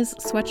beanies,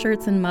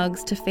 sweatshirts, and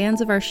mugs to fans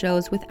of our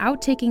shows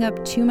without taking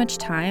up too much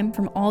time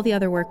from all the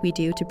other work we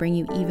do to bring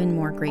you even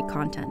more great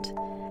content.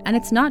 And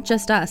it's not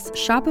just us.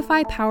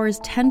 Shopify powers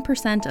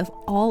 10% of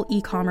all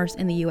e-commerce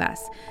in the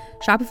US.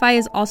 Shopify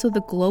is also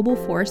the global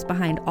force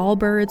behind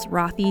Allbirds,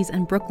 Rothy's,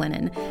 and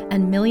Brooklinen,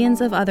 and millions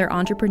of other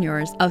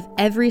entrepreneurs of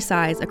every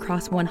size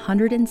across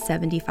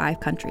 175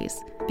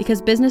 countries.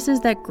 Because businesses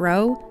that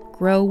grow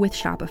with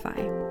Shopify.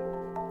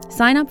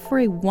 Sign up for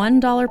a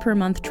 $1 per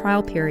month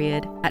trial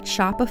period at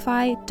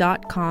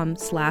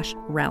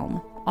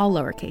shopify.com/realm, all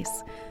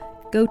lowercase.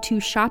 Go to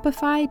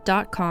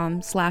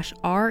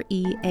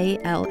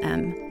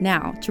shopify.com/REALM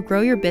now to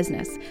grow your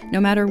business, no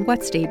matter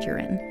what stage you're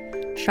in.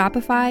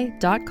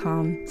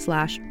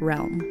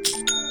 Shopify.com/realm.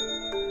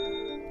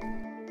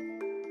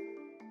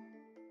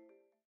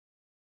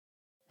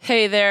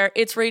 Hey there,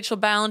 it's Rachel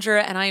Ballinger,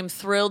 and I am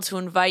thrilled to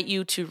invite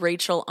you to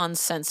Rachel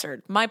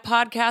Uncensored, my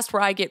podcast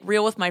where I get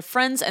real with my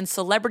friends and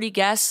celebrity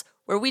guests,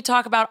 where we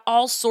talk about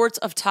all sorts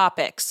of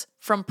topics.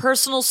 From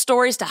personal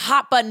stories to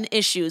hot-button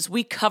issues,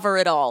 we cover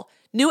it all.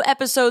 New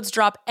episodes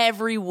drop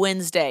every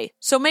Wednesday,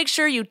 so make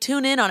sure you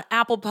tune in on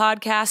Apple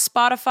Podcasts,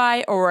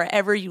 Spotify, or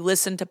wherever you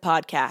listen to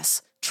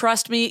podcasts.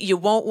 Trust me, you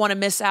won't want to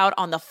miss out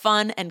on the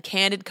fun and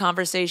candid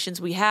conversations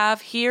we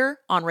have here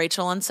on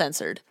Rachel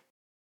Uncensored.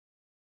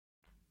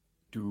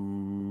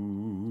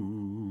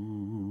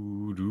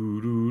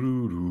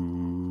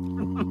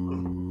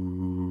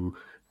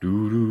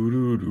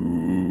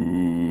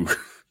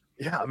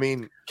 Yeah, I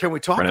mean, can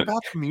we talk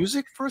about the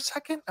music for a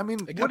second? I mean,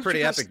 it got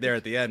pretty epic there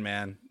at the end,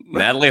 man.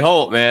 Natalie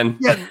Holt, man.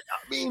 Yeah,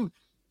 I mean,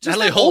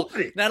 Natalie Holt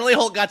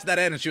got to that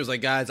end and she was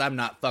like, guys, I'm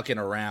not fucking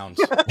around.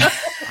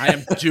 I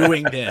am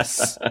doing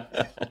this.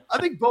 I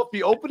think both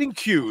the opening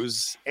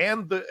cues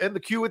and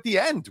the cue at the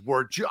end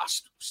were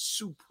just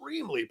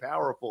supremely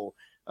powerful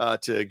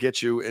to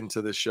get you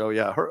into the show.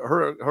 Yeah,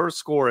 her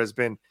score has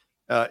been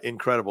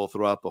incredible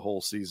throughout the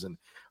whole season.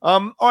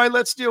 All right,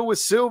 let's deal with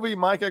Sylvie.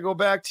 Mike, I go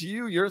back to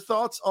you. Your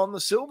thoughts on the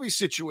Sylvie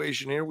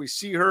situation here. We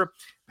see her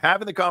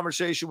having the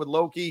conversation with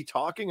Loki,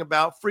 talking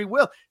about free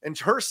will, and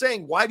her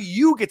saying, why do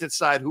you get to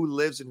decide who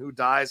lives and who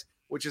dies,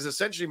 which is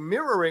essentially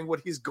mirroring what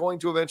he's going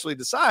to eventually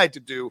decide to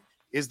do,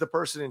 is the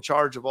person in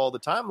charge of all the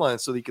timelines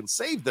so he can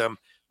save them.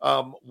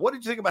 What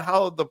did you think about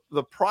how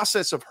the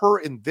process of her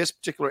in this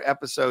particular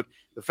episode,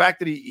 the fact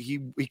that he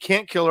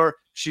can't kill her,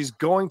 she's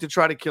going to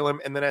try to kill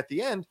him, and then at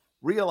the end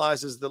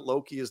realizes that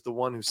Loki is the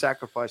one who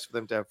sacrificed for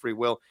them to have free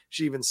will.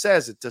 She even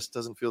says it just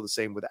doesn't feel the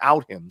same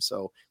without him.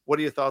 So what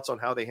are your thoughts on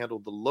how they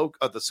handled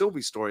the Sylvie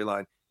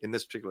storyline in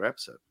this particular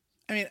episode?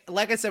 I mean,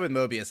 like I said with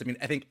Mobius,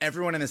 I think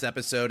everyone in this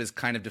episode is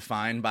kind of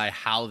defined by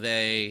how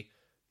they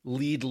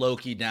lead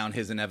Loki down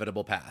his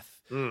inevitable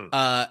path.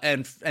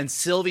 And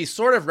Sylvie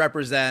sort of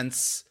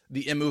represents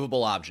the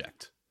immovable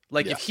object.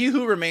 Like, if He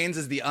Who Remains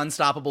is the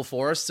unstoppable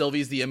force,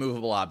 Sylvie's the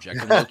immovable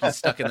object, and Loki's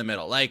stuck in the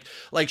middle. Like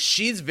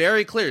she's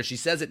very clear. She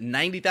says it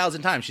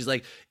 90,000 times. She's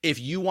like, if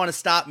you want to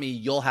stop me,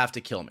 you'll have to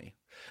kill me.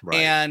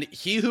 Right. And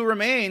He Who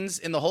Remains,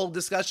 in the whole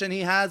discussion he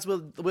has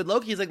with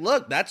Loki, he's like,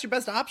 look, that's your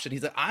best option.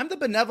 He's like, I'm the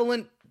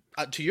benevolent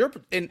to your,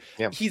 and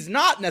he's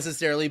not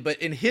necessarily, but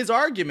in his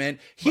argument,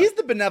 he's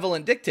the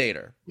benevolent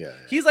dictator.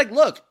 He's like,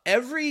 look,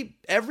 every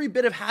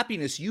bit of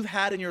happiness you've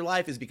had in your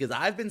life is because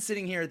I've been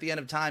sitting here at the end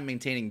of time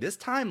maintaining this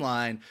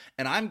timeline,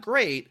 and I'm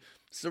great.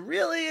 So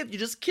really, if you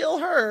just kill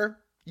her,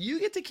 you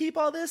get to keep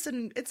all this,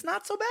 and it's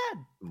not so bad.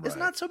 It's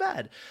not so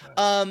bad.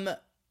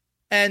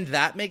 And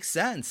that makes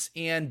sense.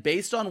 And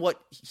based on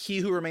what He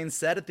Who Remains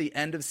said at the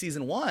end of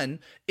season 1,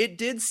 it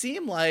did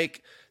seem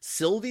like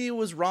Sylvie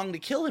was wrong to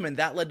kill him, and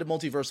that led to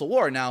multiversal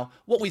war. Now,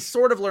 what we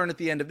sort of learn at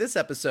the end of this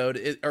episode,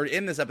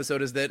 in this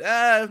episode, is that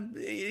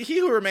He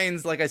Who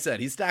Remains, like I said,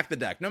 he stacked the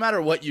deck. No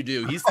matter what you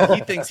do, he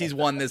thinks he's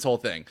won this whole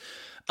thing.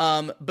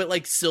 But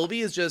like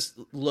Sylvie is just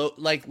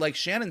like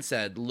Shannon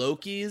said,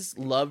 Loki's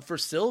love for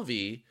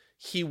Sylvie,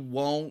 he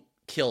won't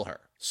kill her.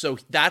 So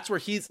that's where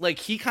he's like,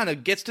 he kind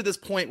of gets to this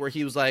point where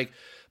he was like,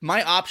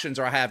 my options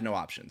are I have no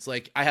options.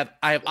 Like I have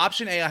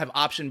option A, I have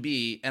option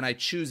B, and I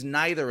choose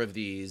neither of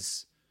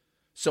these.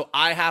 So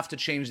I have to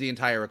change the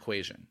entire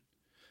equation.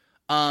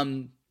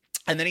 And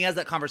then he has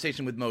that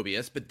conversation with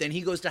Mobius, but then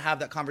he goes to have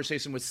that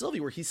conversation with Sylvie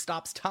where he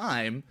stops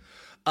time,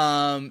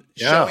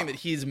 showing that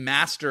he's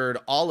mastered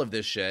all of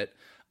this shit.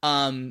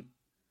 Sidebar,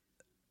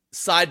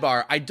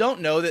 I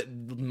don't know that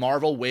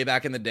Marvel way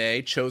back in the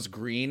day chose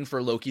green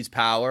for Loki's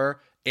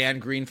power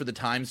and green for the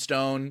time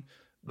stone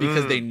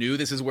because they knew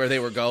this is where they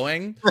were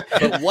going.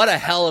 But what a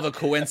hell of a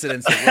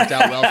coincidence it worked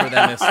out well for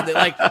them. It's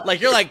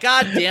like you're like,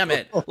 God damn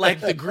it. Like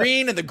the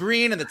green and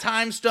the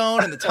time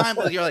stone and the time,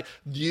 you're like,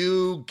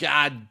 you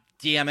God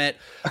damn it.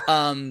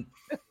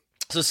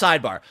 So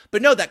sidebar.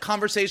 But no, that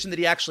conversation that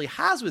he actually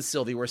has with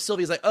Sylvie where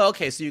Sylvie's like, oh,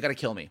 okay, so you got to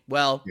kill me.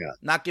 Well,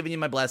 not giving you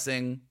my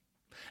blessing.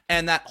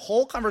 And that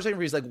whole conversation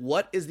where he's like,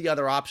 what is the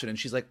other option? And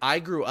she's like, I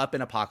grew up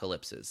in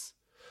apocalypses.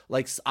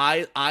 Like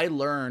I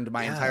learned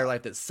my entire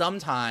life that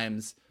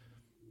sometimes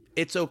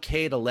it's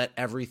okay to let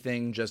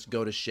everything just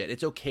go to shit.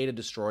 It's okay to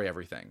destroy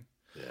everything.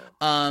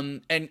 Yeah.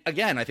 And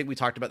again, I think we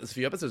talked about this a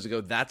few episodes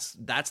ago. That's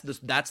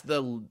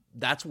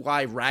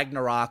why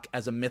Ragnarok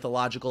as a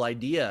mythological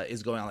idea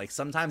is going on. Like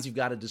sometimes you've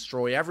got to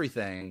destroy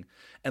everything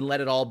and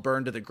let it all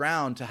burn to the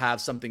ground to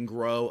have something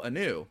grow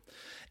anew.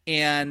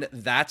 And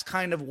that's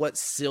kind of what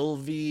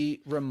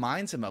Sylvie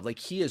reminds him of. Like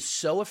he is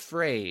so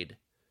afraid.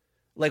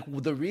 Like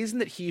the reason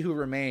that He Who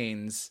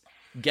Remains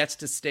gets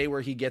to stay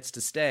where he gets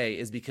to stay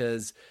is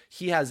because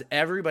he has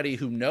everybody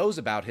who knows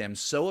about him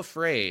so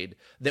afraid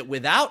that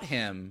without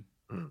him,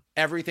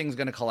 everything's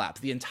going to collapse.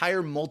 The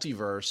entire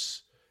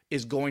multiverse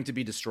is going to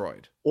be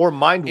destroyed or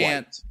mind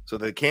wiped, so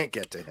they can't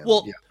get to him.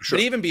 Well, but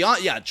even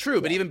beyond,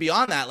 but even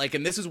beyond that, like,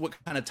 and this is what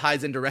kind of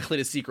ties in directly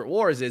to Secret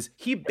Wars is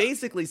he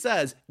basically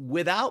says,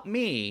 without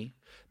me,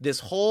 this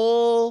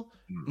whole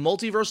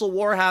multiversal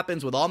war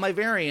happens with all my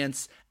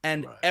variants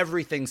and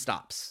everything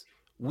stops.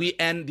 We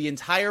end, the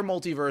entire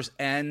multiverse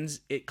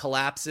ends, it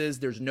collapses,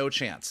 there's no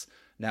chance.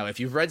 Now, if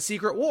you've read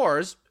Secret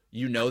Wars,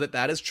 you know that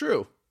that is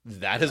true.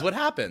 That is what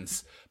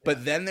happens.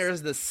 But then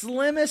there's the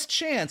slimmest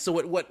chance. So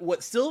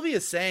what Sylvie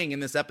is saying in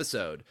this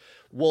episode,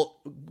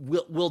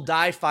 we'll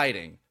die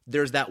fighting.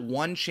 There's that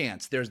one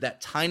chance. There's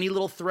that tiny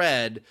little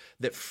thread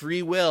that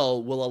free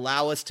will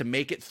allow us to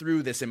make it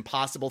through this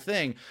impossible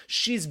thing.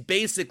 She's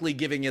basically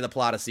giving you the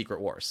plot of Secret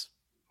Wars.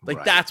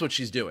 Like, that's what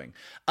she's doing.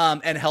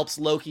 And helps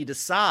Loki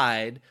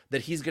decide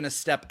that he's going to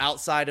step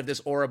outside of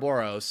this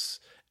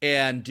Ouroboros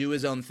and do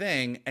his own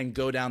thing and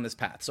go down this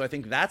path. So I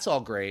think that's all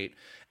great.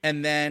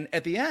 And then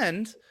at the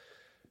end,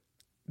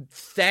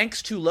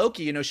 thanks to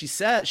Loki, you know, she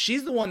said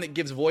she's the one that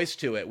gives voice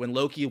to it when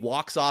Loki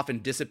walks off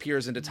and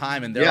disappears into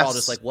time and they're all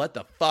just like, what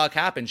the fuck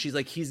happened? She's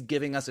like, he's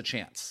giving us a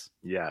chance.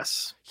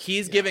 Yes.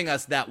 He's giving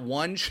us that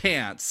one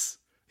chance.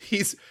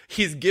 He's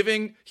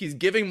giving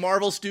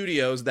Marvel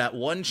Studios that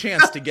one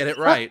chance to get it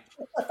right.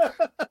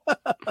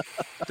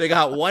 They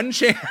got one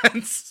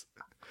chance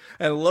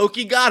and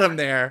Loki got him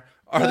there.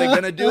 Are they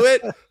going to do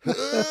it?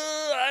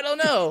 I don't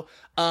know.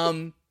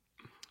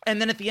 And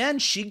then at the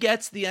end, she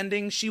gets the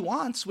ending she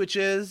wants, which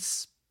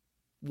is,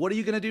 what are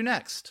you going to do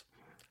next?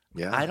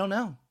 Yeah. I don't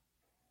know.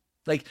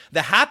 Like,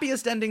 the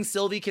happiest ending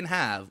Sylvie can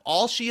have,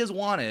 all she has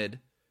wanted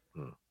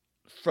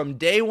from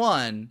day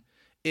one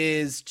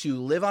is to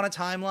live on a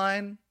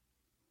timeline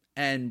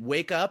and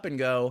wake up and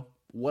go,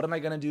 what am I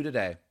going to do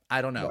today?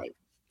 I don't know. Right.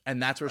 And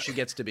that's where she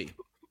gets to be.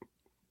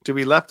 To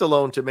be left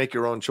alone to make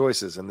your own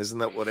choices. And isn't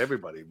that what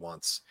everybody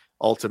wants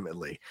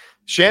ultimately?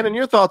 Shannon,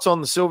 your thoughts on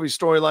the Sylvie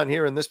storyline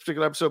here in this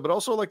particular episode, but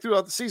also like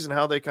throughout the season,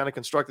 how they kind of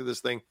constructed this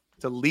thing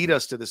to lead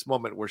us to this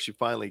moment where she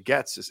finally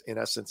gets, in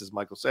essence, as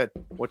Michael said,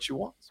 what she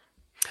wants.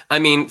 I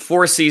mean,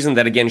 for a season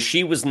that, again,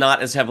 she was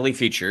not as heavily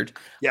featured.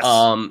 Yes.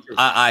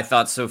 I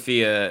thought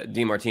Sophia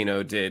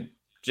DiMartino did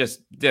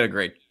a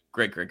great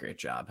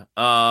job.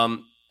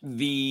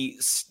 The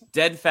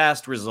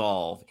steadfast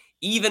resolve,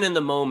 even in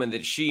the moment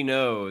that she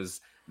knows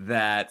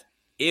that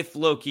if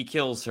Loki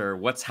kills her,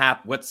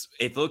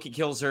 if Loki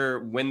kills her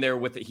when they're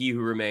with He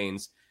Who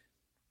Remains,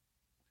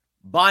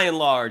 by and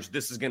large,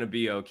 this is going to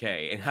be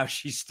okay. And how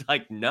she's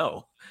like,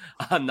 no,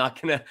 I'm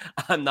not going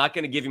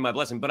to give you my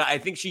blessing. But I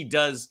think she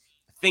does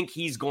think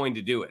he's going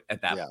to do it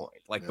at that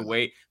point. Like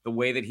the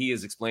way that he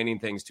is explaining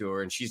things to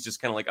her. And she's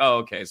just kind of like, oh,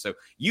 okay. So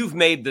you've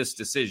made this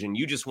decision.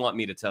 You just want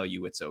me to tell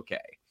you it's okay.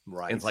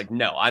 Right. And it's like,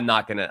 no, I'm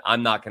not going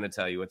to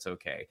tell you it's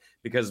okay,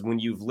 because when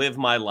you've lived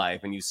my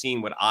life and you've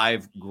seen what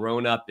I've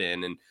grown up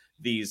in and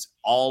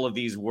all of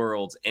these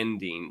worlds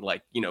ending,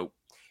 like, you know,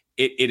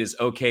 it is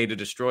okay to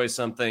destroy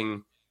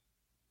something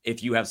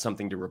if you have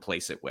something to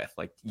replace it with.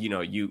 Like, you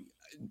know, you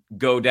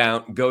go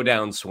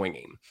down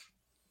swinging.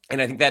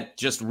 And I think that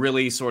just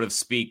really sort of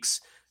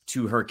speaks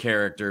to her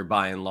character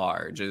by and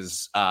large,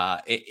 is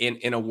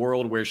in a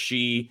world where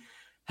she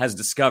has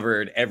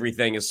discovered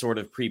everything is sort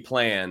of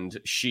pre-planned.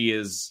 She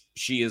is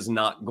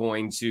not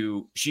going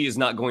to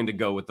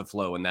go with the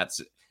flow in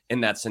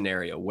that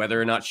scenario.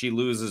 Whether or not she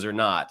loses or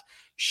not,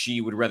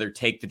 she would rather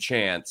take the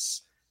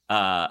chance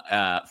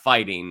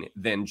fighting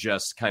than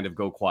just kind of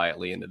go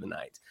quietly into the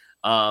night.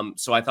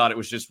 So I thought it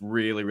was just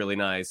really, really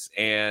nice.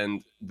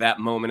 And that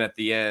moment at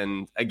the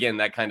end, again,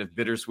 that kind of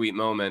bittersweet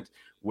moment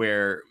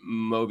where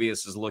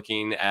Mobius is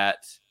looking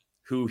at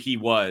who he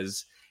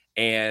was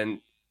and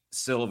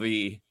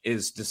Sylvie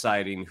is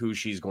deciding who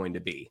she's going to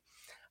be.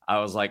 I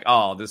was like,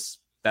 oh,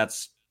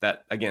 that's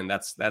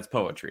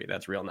poetry.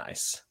 That's real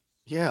nice.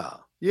 Yeah.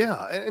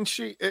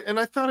 And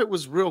I thought it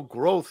was real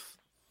growth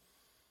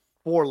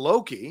for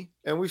Loki.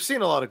 And we've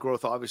seen a lot of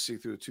growth, obviously,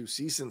 through 2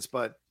 seasons,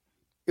 but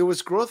it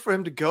was growth for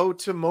him to go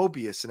to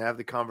Mobius and have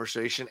the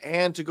conversation,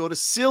 and to go to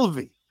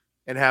Sylvie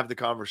and have the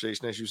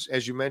conversation.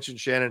 As you mentioned,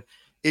 Shannon,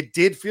 it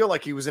did feel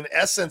like he was in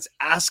essence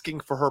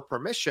asking for her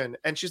permission,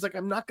 and she's like,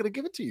 I'm not going to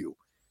give it to you.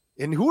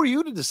 And who are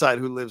you to decide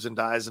who lives and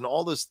dies and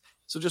all this?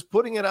 So just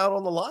putting it out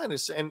on the line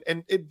is, and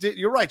it did.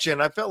 You're right,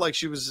 Shannon. I felt like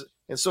she was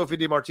in Sophie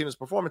DiMartino's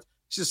performance.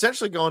 She's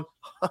essentially going,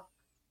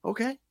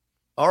 okay,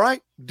 all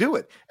right, do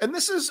it. And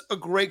this is a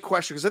great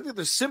question, because I think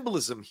there's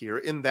symbolism here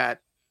in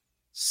that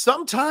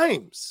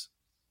sometimes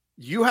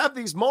you have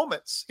these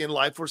moments in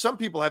life, where some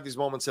people have these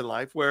moments in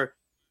life where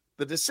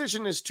the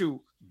decision is to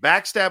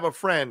backstab a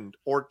friend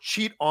or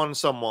cheat on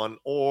someone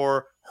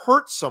or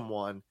hurt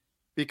someone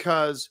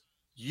because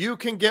you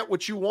can get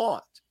what you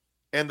want.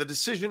 And the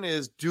decision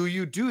is, do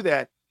you do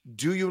that?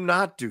 Do you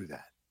not do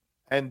that?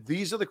 And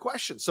these are the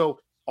questions. So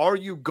are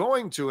you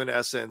going to, in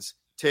essence,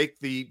 take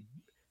the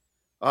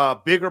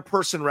bigger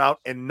person route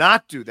and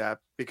not do that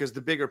because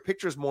the bigger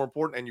picture is more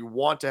important and you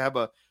want to have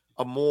a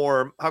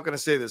more, how can I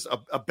say this,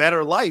 a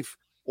better life?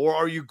 Or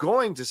are you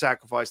going to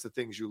sacrifice the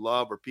things you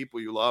love or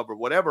people you love or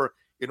whatever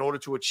in order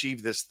to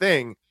achieve this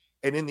thing?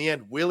 And in the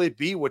end, will it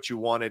be what you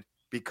wanted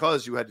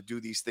because you had to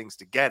do these things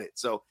to get it?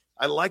 So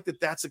I like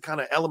that that's a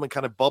kind of element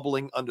kind of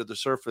bubbling under the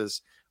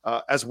surface,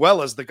 as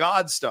well as the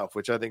God stuff,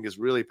 which I think is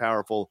really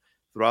powerful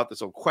throughout this.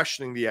 So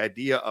questioning the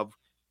idea of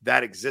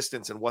that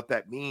existence and what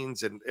that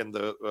means, and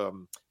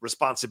the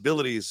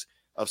responsibilities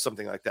of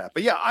something like that.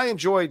 But yeah, I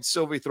enjoyed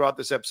Sylvie throughout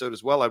this episode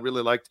as well. I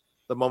really liked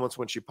the moments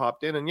when she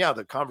popped in, and yeah,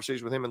 the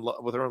conversation with him and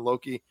with her and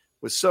Loki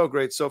was so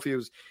great. Sophie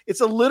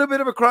it's a little bit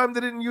of a crime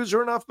they didn't use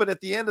her enough, but at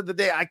the end of the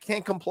day, I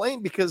can't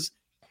complain because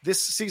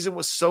this season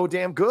was so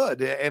damn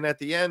good. And at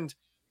the end,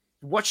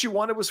 what she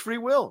wanted was free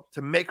will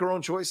to make her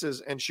own choices,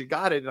 and she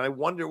got it. And I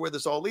wonder where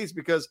this all leads,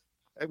 because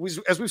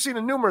as we've seen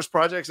in numerous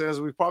projects, and as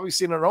we've probably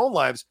seen in our own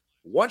lives,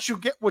 once you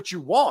get what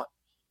you want,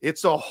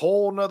 it's a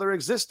whole nother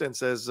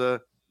existence. As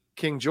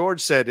King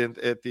George said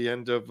at the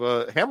end of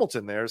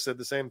Hamilton, said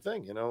the same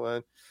thing.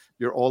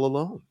 You're all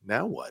alone.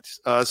 Now what?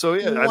 So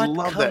yeah, I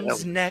love that. What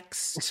comes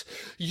next?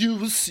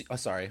 You see. Oh,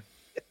 sorry.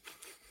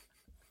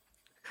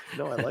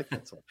 No, I like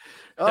that song.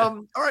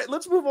 All right,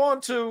 let's move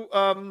on to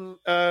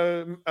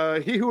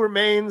He Who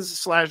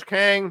Remains /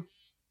 Kang.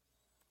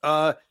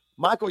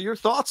 Michael, your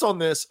thoughts on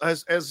this?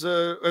 As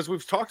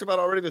we've talked about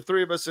already, the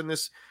three of us in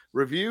this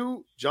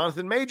review,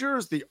 Jonathan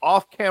Majors, the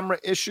off-camera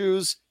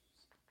issues.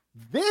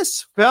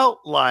 This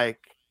felt like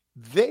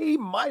they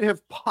might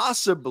have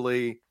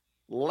possibly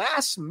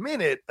last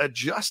minute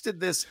adjusted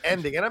this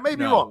ending, and I may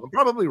be wrong. I'm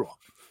probably wrong.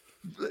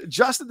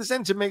 Adjusted this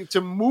end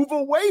to move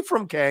away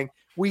from Kang.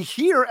 We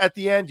hear at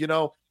the end,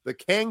 the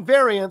Kang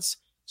variants.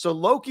 So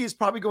Loki is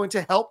probably going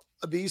to help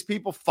these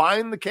people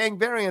find the Kang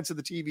variants of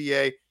the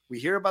TVA. We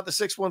hear about the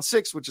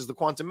 616, which is the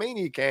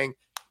Quantumania Kang.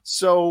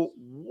 So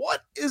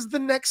what is the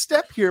next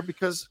step here?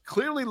 Because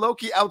clearly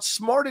Loki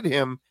outsmarted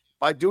him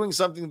by doing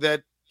something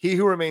that He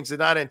Who Remains did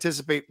not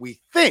anticipate,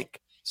 we think.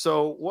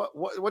 So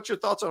what's your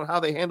thoughts on how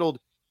they handled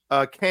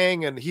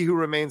Kang and He Who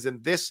Remains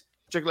in this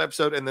particular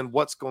episode, and then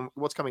what's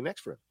coming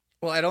next for him?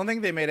 Well, I don't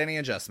think they made any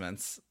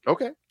adjustments.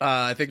 Okay.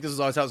 I think this is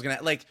always how I was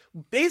gonna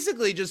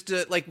basically just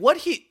to, what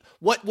He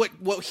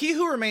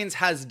Who Remains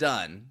has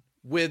done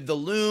with the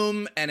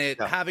loom and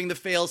it having the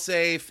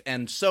failsafe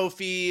and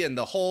Sophie and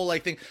the whole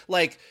thing,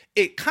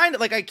 it kind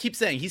of I keep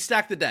saying, he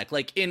stacked the deck.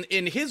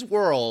 In his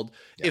world,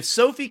 if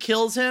Sophie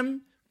kills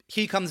him,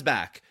 he comes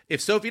back.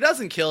 If Sophie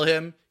doesn't kill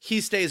him,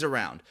 he stays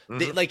around.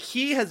 Mm-hmm.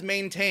 He has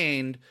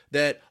maintained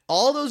that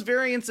all those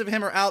variants of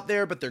him are out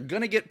there, but they're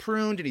going to get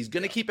pruned, and he's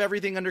going to keep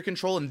everything under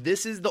control. And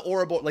this is the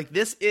Ouroboros.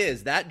 This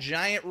is that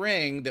giant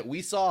ring that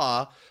we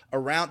saw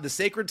around the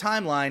sacred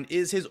timeline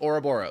is his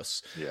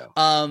Ouroboros. Yeah.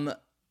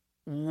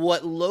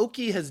 What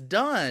Loki has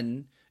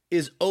done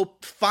is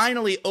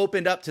finally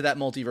opened up to that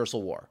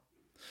multiversal war.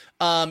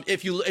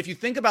 If you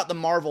think about the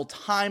Marvel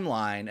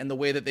timeline and the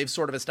way that they've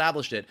sort of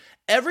established it,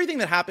 everything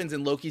that happens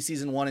in Loki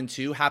season 1 and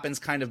 2 happens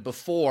kind of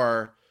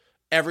before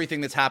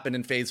everything that's happened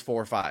in phase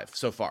 4 or 5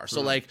 so far.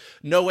 So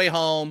No Way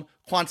Home,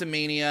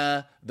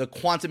 Quantumania, the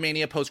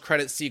Quantumania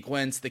post-credit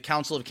sequence, the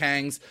Council of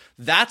Kangs,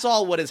 that's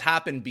all what has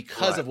happened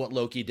because of what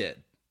Loki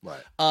did.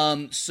 Right.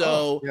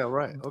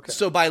 Okay.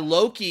 So by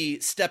Loki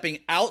stepping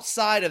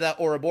outside of that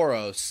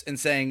Ouroboros and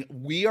saying,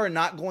 we are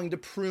not going to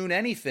prune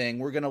anything,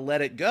 we're going to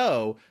let it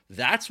go.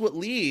 That's what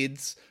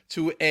leads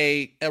to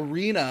a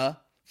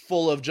arena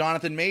full of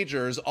Jonathan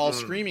Majors all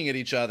screaming at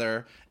each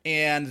other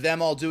and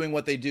them all doing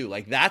what they do.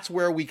 That's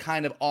where we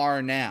kind of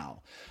are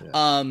now.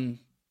 Yeah.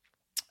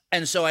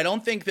 And so I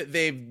don't think that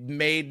they've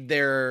made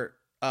their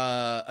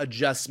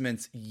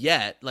adjustments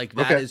yet. Like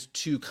that is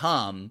to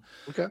come.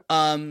 Okay.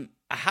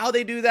 How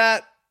they do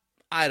that,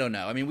 I don't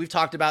know. I mean, we've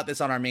talked about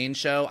this on our main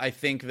show. I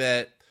think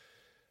that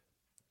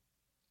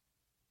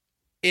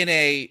in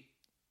a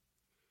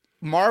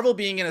Marvel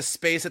being in a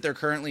space that they're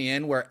currently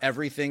in where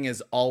everything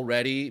is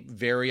already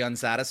very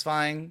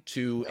unsatisfying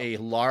to a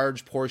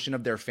large portion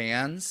of their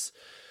fans,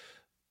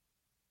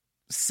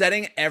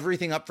 setting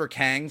everything up for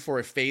Kang for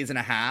a phase and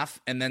a half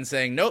and then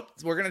saying, nope,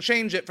 we're going to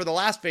change it for the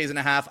last phase and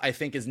a half, I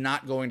think is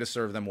not going to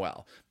serve them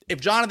well.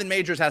 If Jonathan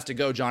Majors has to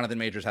go, Jonathan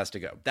Majors has to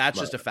go. That's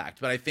just a fact.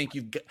 But I think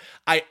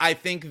I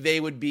think they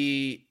would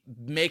be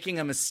making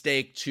a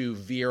mistake to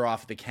veer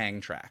off the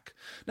Kang track.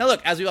 Now,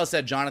 look, as we all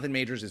said, Jonathan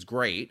Majors is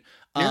great.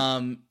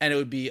 And it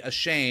would be a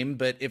shame,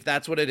 but if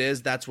that's what it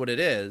is, that's what it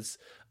is.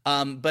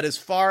 But as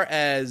far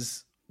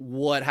as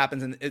what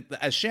happens,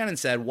 as Shannon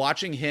said,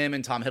 watching him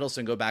and Tom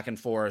Hiddleston go back and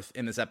forth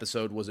in this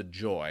episode was a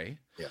joy.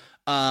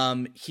 Yeah.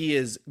 He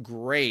is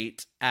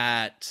great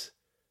at,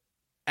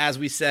 as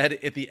we said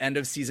at the end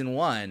of season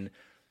 1,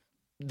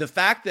 the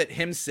fact that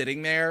him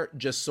sitting there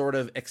just sort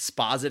of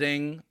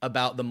expositing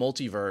about the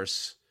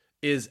multiverse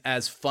is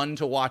as fun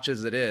to watch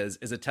as it is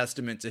a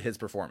testament to his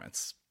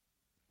performance.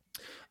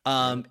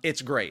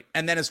 It's great.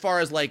 And then as far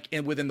as like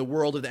within the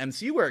world of the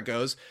MCU where it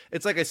goes,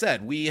 it's like I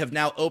said, we have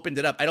now opened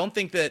it up. I don't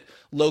think that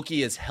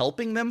Loki is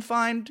helping them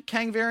find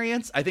Kang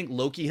variants. I think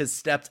Loki has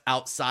stepped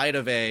outside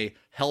of a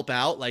help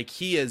out. Like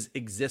he is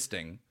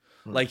existing.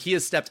 Like he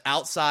has stepped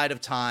outside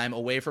of time,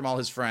 away from all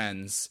his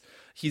friends.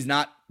 He's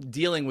not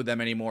dealing with them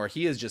anymore.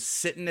 He is just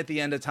sitting at the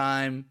end of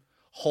time,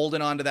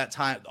 holding on to that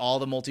time, all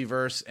the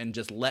multiverse, and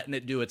just letting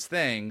it do its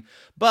thing.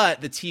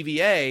 But the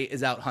TVA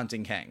is out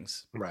hunting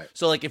Kangs. Right.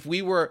 So like if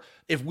we were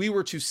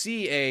to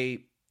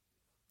see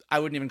I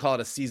wouldn't even call it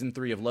a season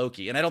 3 of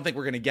Loki. And I don't think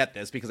we're going to get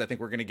this because I think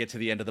we're going to get to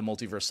the end of the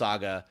multiverse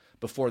saga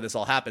before this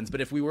all happens.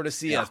 But if we were to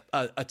see a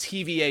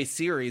TVA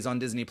series on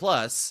Disney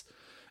Plus,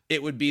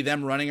 it would be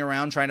them running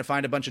around trying to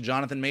find a bunch of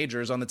Jonathan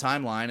Majors on the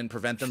timeline and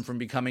prevent them from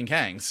becoming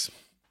Kangs.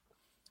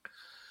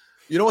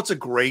 You know what's a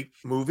great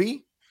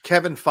movie?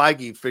 Kevin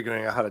Feige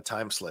figuring out how to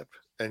time slip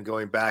and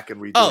going back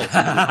and redoing. Oh,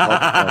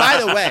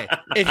 by the way,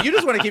 if you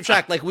just want to keep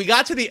track, like we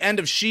got to the end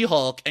of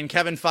She-Hulk and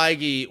Kevin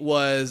Feige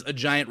was a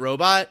giant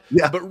robot.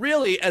 Yeah. But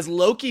really, as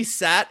Loki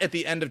sat at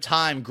the end of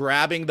time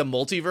grabbing the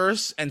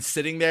multiverse and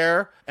sitting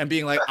there and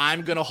being like,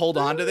 I'm going to hold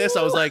on to this,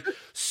 I was like,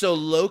 so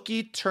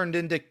Loki turned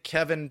into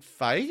Kevin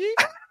Feige?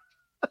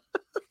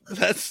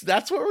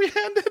 That's where we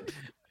ended.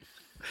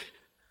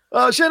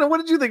 Shannon, what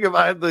did you think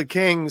about the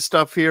Kang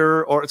stuff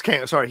here, or it's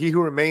Kang? Sorry, He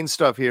Who Remains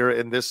stuff here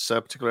in this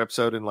particular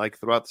episode, and like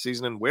throughout the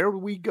season, and where do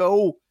we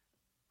go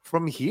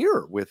from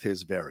here with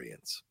his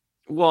variants?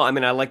 Well, I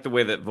mean, I like the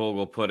way that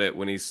Vogel put it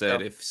when he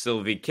said, if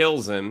Sylvie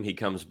kills him, he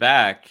comes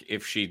back.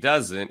 If she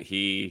doesn't,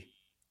 he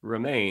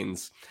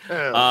remains.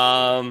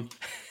 It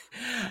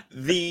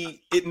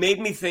made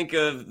me think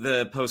of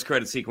the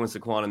post-credit sequence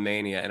of Quantum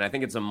Mania, and I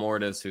think it's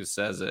Immortus who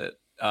says it.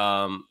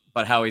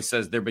 But how he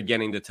says they're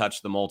beginning to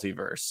touch the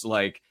multiverse.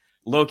 Like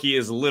Loki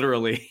is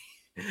literally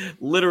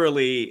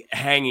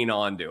hanging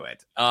on to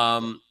it.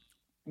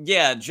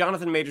 Yeah,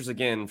 Jonathan Majors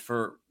again,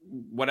 for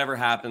whatever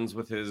happens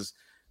with his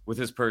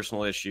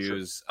personal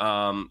issues.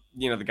 Sure.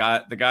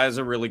 The guy is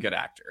a really good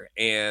actor.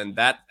 And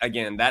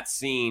that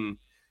scene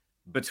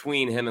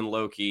between him and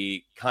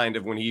Loki, kind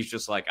of when he's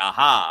just like,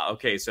 aha,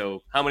 okay,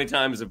 so how many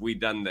times have we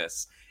done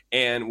this?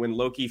 And when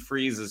Loki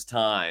freezes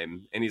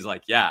time and he's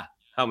like, yeah,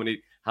 how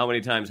many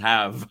times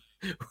have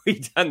we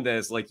done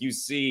this? Like, you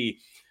see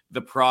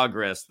the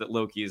progress that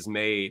Loki has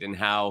made and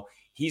how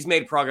he's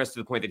made progress to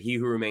the point that He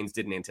Who Remains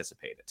didn't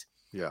anticipate it.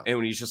 Yeah. And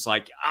when he's just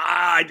like,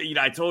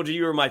 I told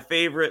you were my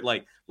favorite.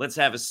 Like, let's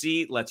have a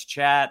seat. Let's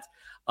chat.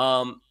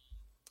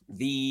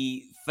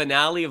 The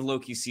finale of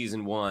Loki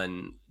season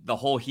 1, the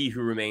whole He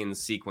Who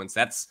Remains sequence,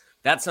 that's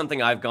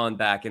something I've gone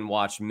back and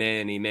watched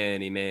many,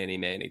 many, many,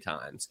 many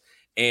times.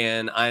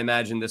 And I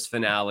imagine this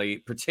finale,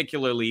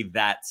 particularly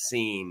that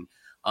scene,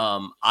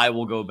 I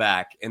will go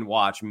back and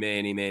watch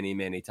many, many,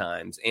 many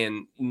times.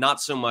 And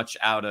not so much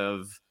out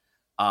of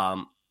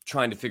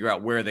trying to figure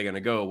out where they're going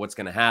to go, what's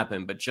going to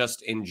happen, but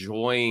just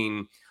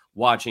enjoying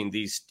watching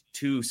these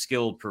two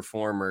skilled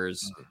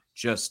performers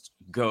just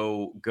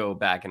go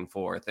back and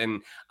forth.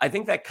 And I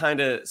think that kind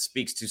of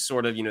speaks to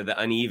sort of,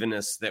 the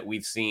unevenness that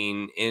we've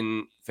seen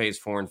in phase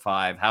 4 and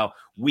 5, how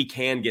we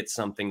can get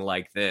something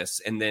like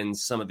this. And then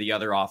some of the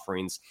other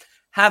offerings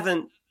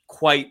haven't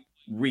quite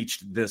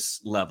reached this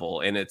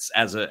level. And it's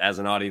as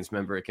an audience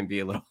member, it can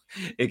be a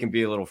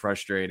little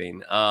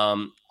frustrating.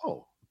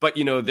 But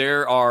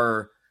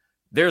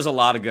there's a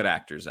lot of good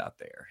actors out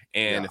there.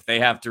 And if they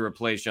have to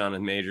replace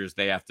Jonathan Majors,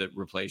 they have to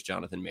replace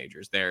Jonathan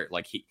Majors. They're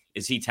like,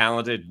 is he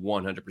talented?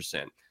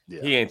 100%.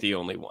 Yeah. He ain't the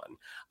only one.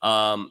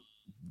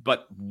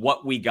 But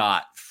what we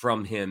got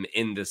from him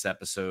in this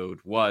episode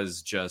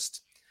was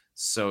just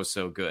so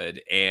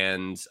good.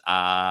 And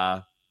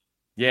I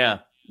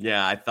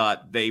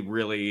thought they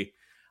really,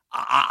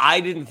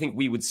 I didn't think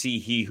we would see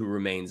He Who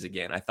Remains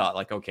again. I thought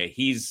like, okay,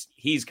 he's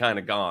kind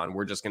of gone.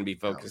 We're just going to be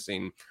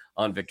focusing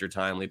on Victor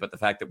Timely. But the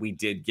fact that we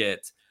did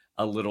get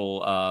a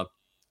little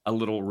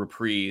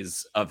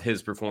reprise of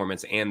his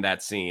performance and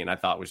that scene, I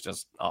thought was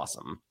just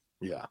awesome.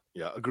 Yeah,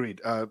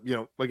 agreed.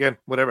 Again,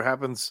 whatever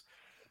happens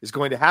is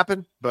going to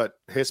happen, but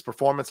his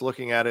performance,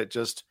 looking at it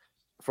just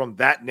from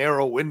that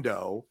narrow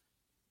window,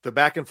 the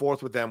back and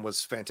forth with them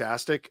was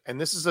fantastic. And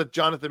this is a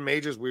Jonathan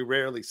Majors we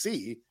rarely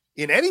see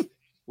in anything,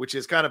 which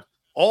is kind of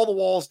all the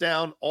walls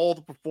down, all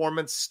the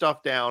performance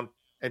stuff down,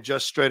 and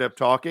just straight up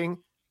talking.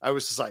 I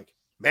was just like,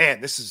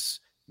 man,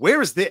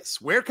 where is this?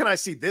 Where can I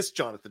see this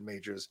Jonathan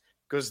Majors?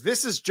 Because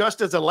this is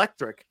just as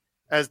electric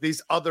as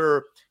these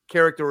other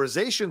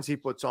characterizations he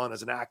puts on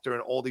as an actor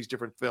in all these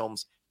different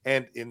films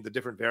and in the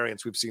different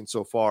variants we've seen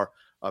so far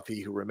of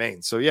He Who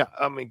Remains. So yeah,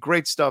 I mean,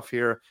 great stuff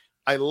here.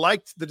 I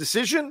liked the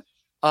decision.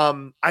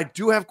 I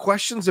do have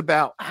questions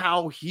about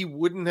how he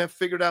wouldn't have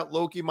figured out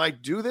Loki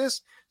might do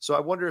this. So I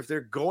wonder if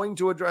they're going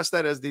to address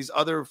that as these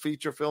other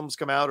feature films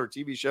come out or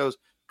TV shows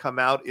come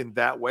out in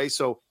that way.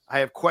 So I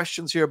have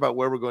questions here about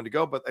where we're going to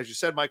go. But as you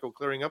said, Michael,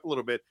 clearing up a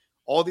little bit,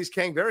 all these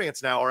Kang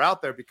variants now are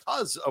out there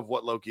because of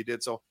what Loki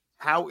did. So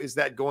how is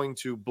that going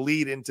to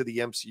bleed into the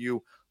MCU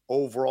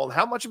overall? And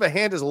how much of a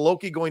hand is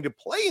Loki going to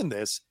play in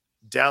this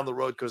down the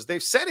road? Because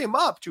they've set him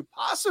up to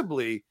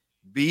possibly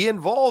be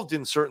involved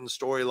in certain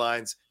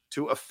storylines,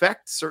 to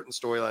affect certain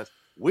storylines.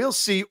 We'll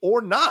see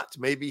or not.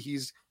 Maybe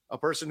he's a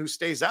person who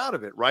stays out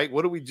of it, right?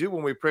 What do we do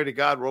when we pray to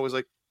God? We're always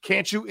like,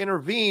 can't you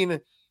intervene?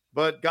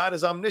 But God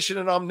is omniscient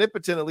and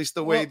omnipotent, at least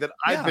the way that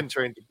I've been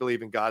trained to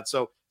believe in God.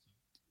 So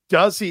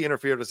does he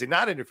interfere? Does he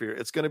not interfere?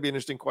 It's going to be an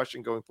interesting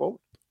question going forward.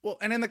 Well,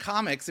 and in the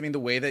comics, I mean, the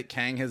way that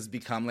Kang has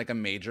become like a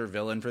major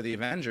villain for the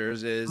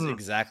Avengers is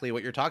exactly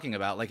what you're talking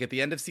about. Like at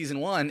the end of season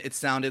 1, it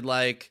sounded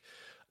like,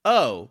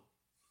 oh,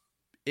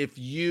 if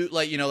you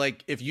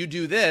if you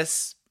do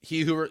this,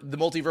 the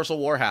multiversal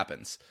war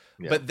happens.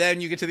 Yeah. But then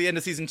you get to the end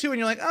of season 2 and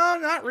you're like, oh,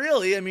 not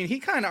really. I mean, he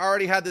kind of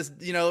already had this,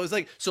 it was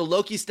like, so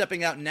Loki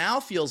stepping out now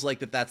feels like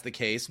that's the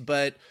case,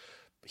 but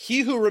He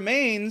Who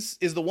Remains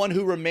is the one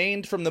who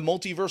remained from the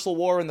multiversal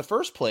war in the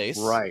first place.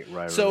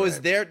 Right. So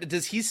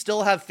does he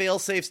still have fail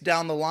safes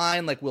down the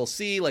line? Like, we'll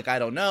see, like, I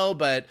don't know,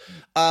 but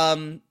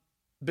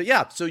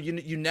yeah, so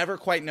you never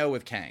quite know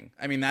with Kang.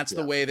 I mean, that's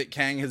the way that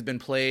Kang has been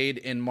played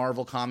in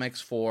Marvel Comics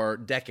for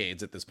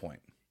decades at this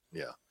point.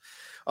 Yeah.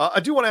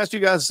 I do want to ask you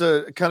guys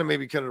kind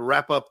of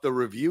wrap up the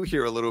review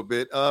here a little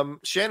bit.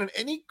 Shannon,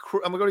 I'm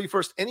going to go to you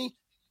first. Any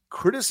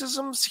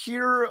criticisms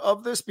here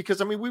of this?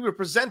 Because, I mean, we were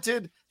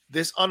presented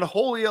this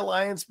unholy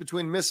alliance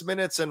between Miss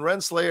Minutes and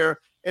Renslayer,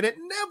 and it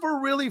never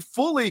really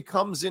fully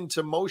comes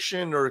into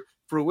motion or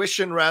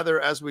fruition, rather,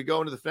 as we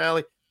go into the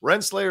finale.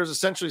 Renslayer is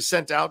essentially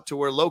sent out to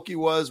where Loki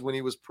was when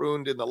he was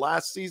pruned in the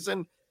last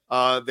season,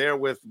 there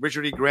with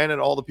Richard E. Grant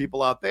and all the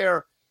people out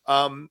there.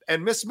 And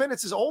Miss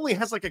Minutes only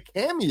has like a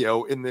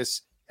cameo in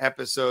this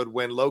episode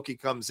when Loki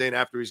comes in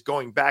after he's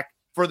going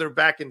further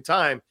back in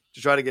time to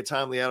try to get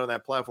Timely out on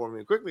that platform.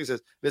 And quickly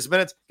says, Miss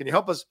Minutes, can you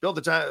help us build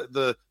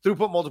the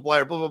throughput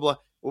multiplier, blah, blah, blah.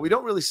 Well, we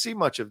don't really see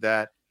much of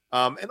that.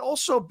 And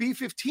also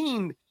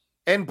B-15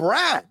 and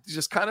Brad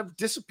just kind of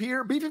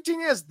disappear.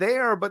 B-15 is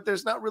there, but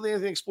there's not really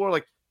anything explored.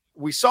 Like,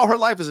 we saw her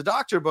life as a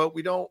doctor, but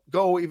we don't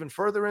go even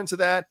further into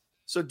that.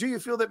 So do you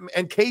feel that,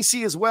 and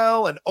Casey as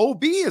well, and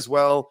OB as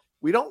well,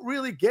 we don't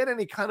really get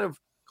any kind of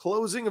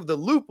closing of the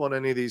loop on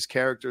any of these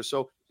characters.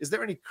 So is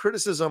there any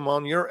criticism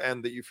on your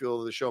end that you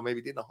feel the show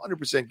maybe didn't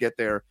 100% get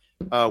there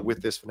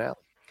with this finale?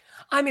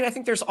 I mean, I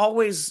think there's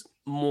always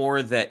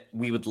more that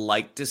we would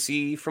like to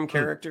see from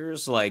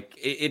characters. Like,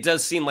 it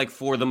does seem like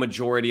for the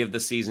majority of the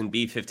season,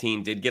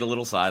 B-15 did get a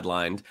little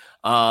sidelined.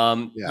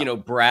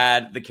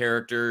 Brad, the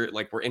character,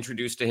 like, we're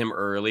introduced to him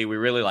early. We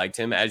really liked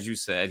him. As you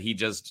said, he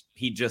just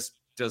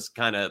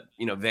kind of,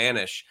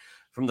 vanish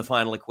from the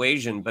final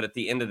equation. But at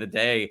the end of the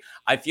day,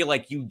 I feel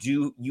like you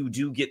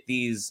do get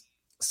these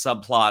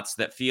subplots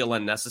that feel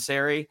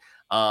unnecessary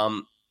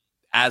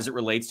as it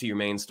relates to your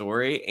main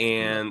story.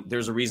 And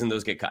there's a reason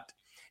those get cut.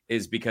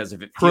 Is because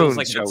if it feels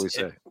like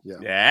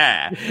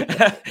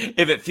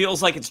if it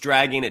feels like it's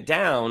dragging it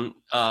down,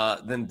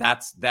 then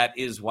that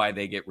is why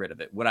they get rid of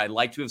it. Would I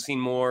like to have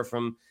seen more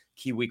from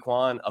Kiwi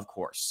Kwan? Of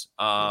course,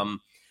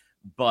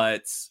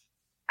 but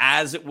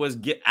as it was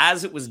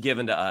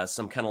given to us,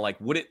 I'm kind of like,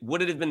 would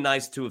it have been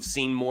nice to have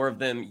seen more of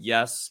them?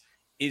 Yes.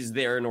 Is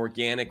there an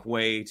organic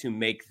way to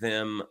make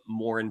them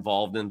more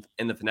involved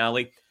in the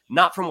finale?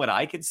 Not from what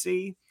I could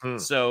see.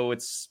 So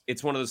it's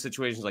one of those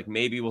situations like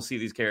maybe we'll see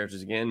these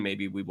characters again.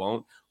 Maybe we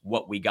won't.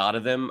 What we got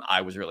of them,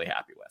 I was really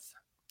happy with.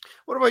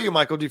 What about you,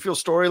 Michael? Do you feel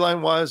storyline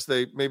wise,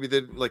 they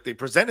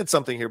presented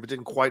something here, but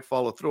didn't quite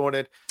follow through on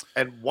it?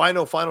 And why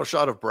no final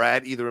shot of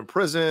Brad either in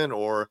prison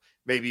or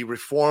maybe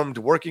reformed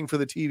working for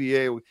the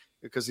TVA?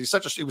 Because he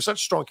was such a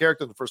strong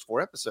character in the first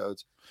 4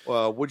 episodes.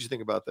 What did you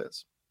think about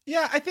this?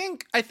 Yeah, I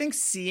think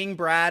seeing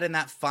Brad in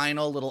that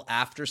final little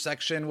after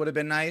section would have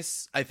been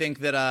nice. I think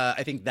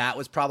that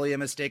was probably a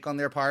mistake on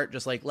their part.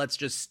 Just like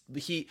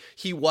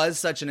he was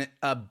such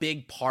a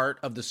big part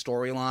of the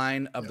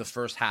storyline of the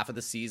first half of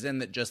the season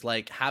that just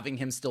like having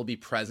him still be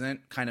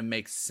present kind of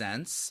makes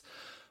sense.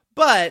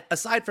 But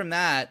aside from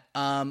that,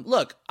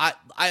 look,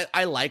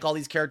 I like all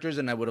these characters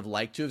and I would have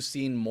liked to have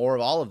seen more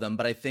of all of them.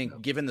 But I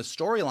think given the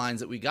storylines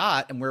that we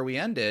got and where we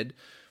ended,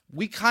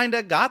 we kind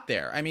of got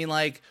there. I mean,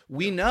 like,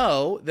 we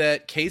know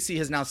that Casey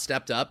has now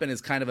stepped up and is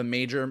kind of a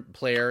major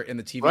player in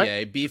the TVA.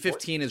 Right.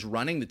 B-15 is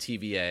running the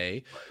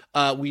TVA.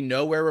 We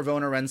know where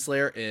Ravonna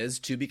Renslayer is,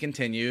 to be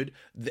continued.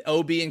 The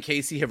OB and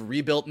Casey have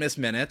rebuilt Miss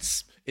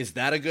Minutes. Is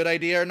that a good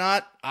idea or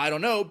not? I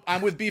don't know.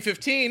 I'm with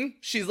B-15.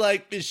 She's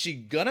like, is she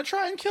gonna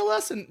try and kill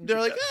us? And they're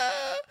like,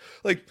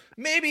 like,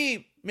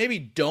 maybe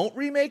don't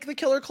remake the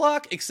Killer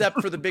Clock,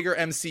 except for the bigger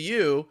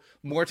MCU.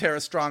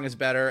 Mortara Strong is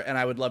better, and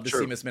I would love to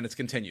see Miss Minutes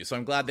continue. So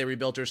I'm glad they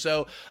rebuilt her.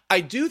 So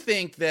I do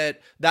think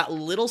that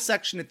little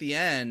section at the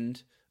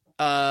end,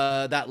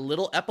 that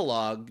little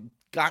epilogue,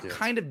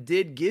 kind of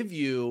did give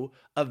you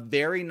a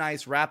very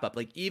nice wrap up.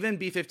 Like even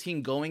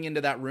B-15 going into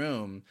that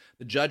room,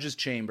 the judge's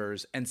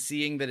chambers, and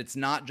seeing that it's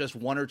not just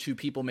one or two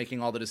people making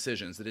all the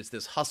decisions, that it's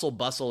this hustle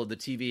bustle of the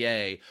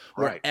TVA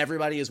where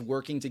everybody is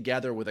working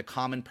together with a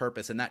common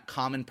purpose. And that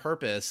common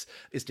purpose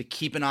is to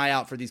keep an eye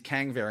out for these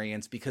Kang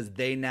variants because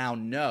they now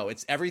know.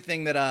 It's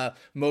everything that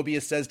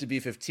Mobius says to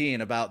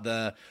B-15 about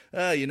the,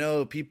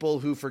 people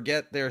who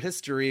forget their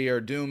history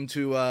are doomed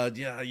to,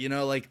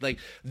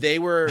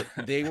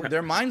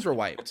 their minds were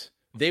wiped.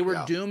 They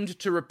were doomed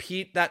to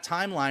repeat that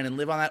timeline and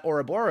live on that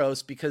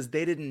Ouroboros because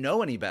they didn't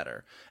know any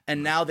better.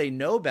 And now they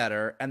know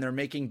better and they're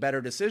making better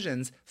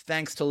decisions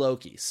thanks to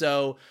Loki.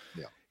 So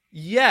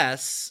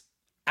yes,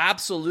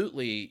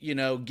 absolutely,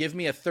 give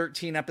me a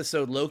 13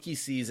 episode Loki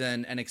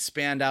season and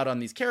expand out on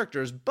these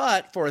characters.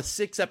 But for a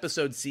 6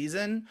 episode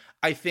season,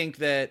 I think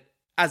that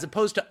as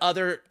opposed to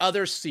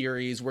other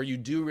series where you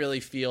do really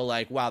feel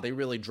like, wow, they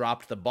really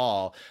dropped the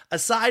ball,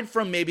 aside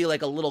from maybe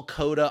like a little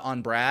coda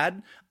on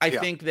Brad, I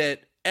think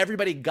that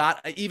everybody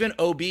got, even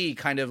OB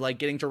kind of like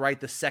getting to write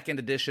the second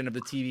edition of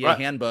the TVA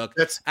handbook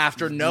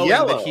after knowing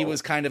that he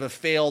was kind of a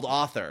failed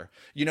author,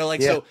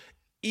 so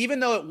even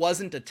though it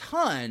wasn't a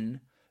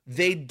ton,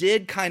 they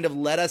did kind of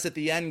let us at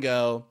the end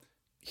go,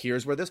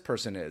 here's where this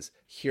person is.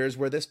 Here's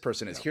where this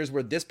person is. Here's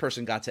where this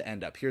person got to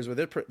end up. Here's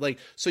where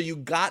so you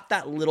got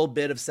that little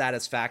bit of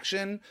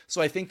satisfaction. So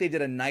I think they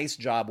did a nice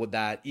job with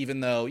that,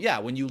 even though,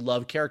 when you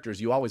love characters,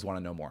 you always want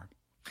to know more.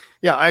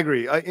 Yeah, I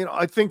agree.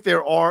 I think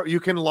you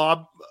can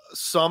lob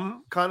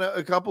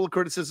a couple of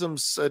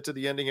criticisms to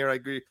the ending here. I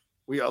agree.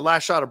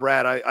 Last shot of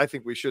Brad. I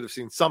think we should have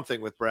seen something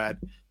with Brad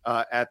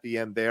at the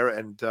end there,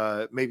 and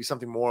maybe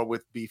something more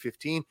with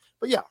B-15.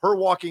 But her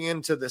walking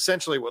into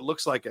essentially what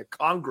looks like a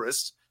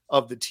Congress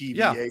of the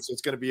TVA. So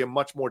it's going to be a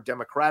much more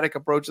democratic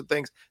approach to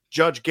things.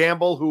 Judge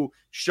Gamble, who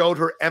showed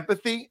her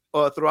empathy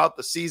throughout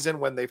the season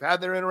when they've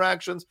had their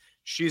interactions,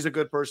 she's a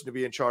good person to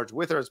be in charge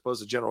with her as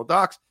opposed to General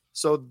Dox.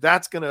 So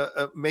that's going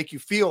to make you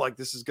feel like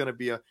this is going to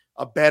be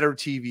a better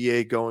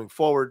TVA going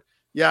forward.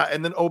 Yeah,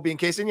 and then OB and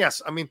Casey. And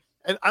yes, I mean,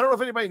 and I don't know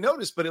if anybody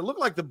noticed, but it looked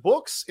like the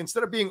books,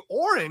 instead of being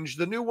orange,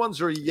 the new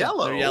ones are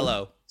yellow. They're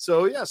yellow.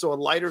 So, so a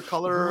lighter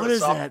color. What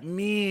does that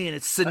mean?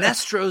 It's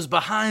Sinestro's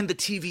behind the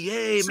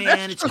TVA,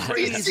 man. It's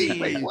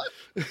crazy.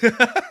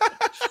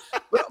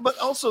 But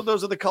also,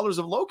 those are the colors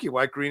of Loki,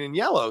 white, green, and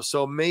yellow.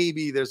 So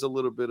maybe there's a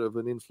little bit of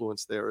an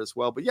influence there as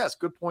well. But yes,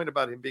 good point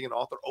about him being an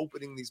author,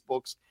 opening these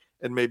books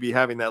and maybe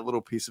having that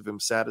little piece of him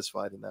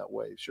satisfied in that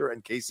way. Sure.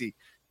 And Casey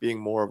being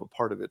more of a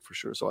part of it for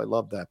sure. So I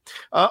love that.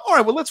 All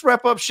right, well, let's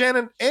wrap up.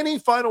 Shannon, any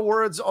final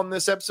words on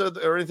this episode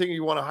or anything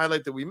you want to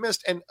highlight that we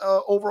missed, and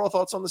overall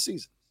thoughts on the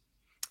season?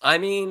 I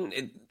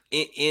mean,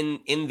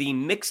 in the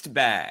mixed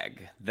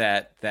bag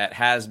that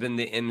has been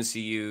the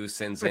MCU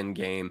since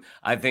Endgame,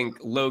 I think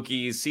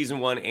Loki's season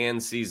 1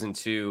 and season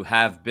 2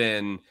 have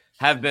been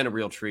a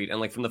real treat. And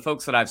like from the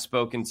folks that I've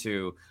spoken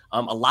to,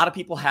 a lot of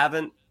people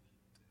haven't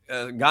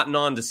gotten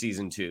on to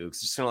season 2.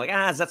 It's just kind of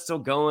like, is that still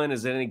going?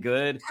 Is it any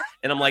good?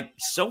 And I'm like,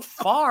 so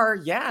far,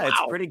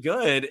 it's pretty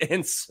good.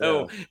 And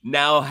so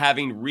now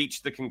having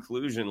reached the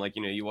conclusion, like,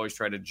 you always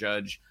try to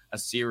judge a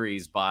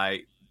series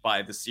by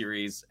the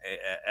series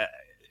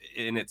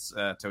in its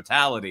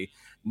totality.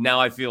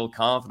 Now I feel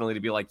confidently to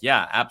be like,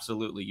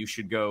 absolutely, you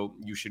should go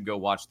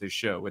watch this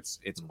show. It's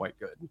quite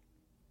good.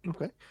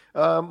 Okay,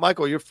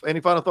 Michael,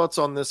 any final thoughts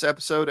on this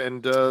episode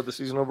and the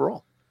season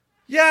overall?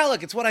 Yeah,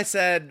 look, it's what I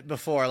said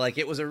before. Like,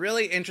 it was a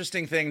really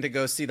interesting thing to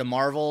go see the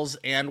Marvels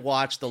and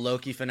watch the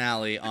Loki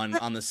finale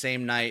on the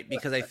same night,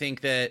 because I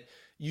think that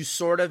you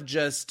sort of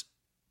just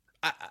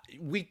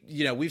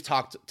we've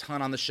talked a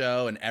ton on the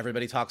show and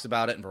everybody talks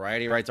about it and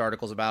Variety writes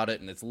articles about it,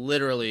 and it's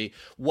literally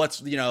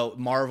what's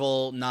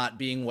Marvel not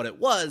being what it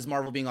was,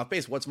 Marvel being off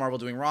base, what's Marvel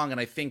doing wrong? And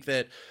I think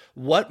that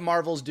what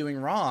Marvel's doing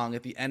wrong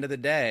at the end of the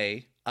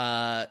day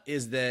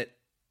is that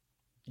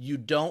you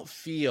don't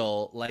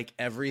feel like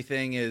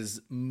everything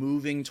is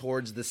moving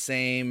towards the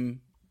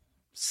same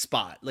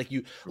spot.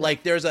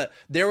 Like there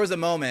was a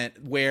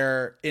moment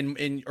where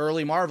in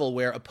early Marvel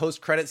where a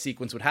post-credit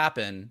sequence would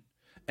happen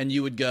and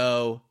you would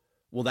go,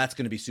 well, that's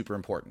going to be super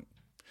important.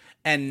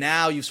 And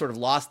now you've sort of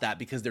lost that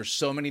because there's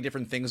so many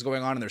different things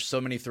going on and there's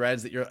so many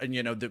threads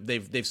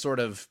that they've sort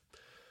of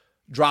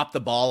dropped the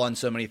ball on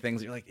so many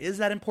things. You're like, is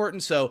that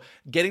important? So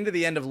getting to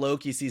the end of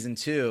Loki season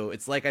 2,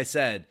 it's like I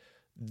said,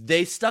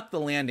 they stuck the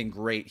landing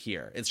great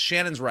here. It's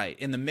Shannon's right.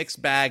 In the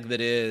mixed bag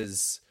that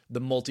is the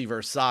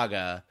multiverse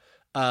saga,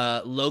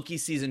 Loki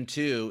season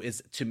 2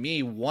 is, to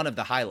me, one of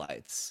the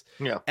highlights.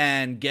 Yeah.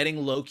 And getting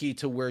Loki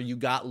to where you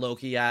got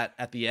Loki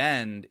at the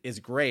end is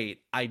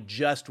great. I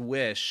just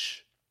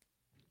wish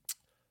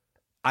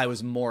I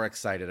was more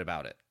excited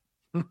about it.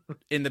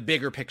 In the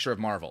bigger picture of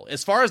Marvel.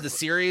 As far as the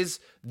series,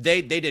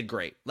 they did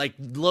great. Like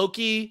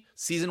Loki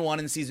season 1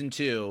 and season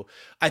 2,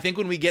 I think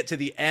when we get to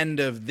the end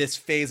of this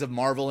phase of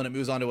Marvel and it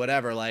moves on to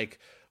whatever, like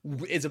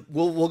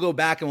we'll go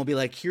back and we'll be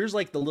like, here's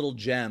like the little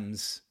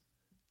gems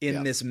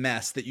in this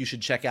mess that you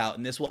should check out,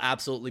 and this will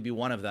absolutely be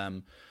one of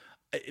them.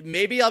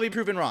 Maybe I'll be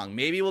proven wrong.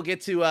 Maybe we'll get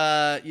to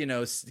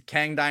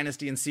Kang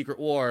Dynasty and Secret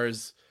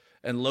Wars,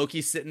 and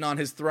Loki sitting on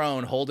his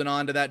throne holding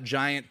on to that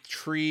giant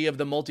tree of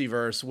the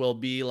multiverse will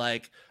be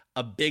like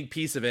a big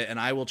piece of it, and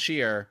I will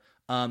cheer.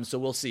 So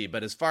we'll see.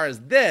 But as far as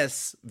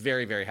this,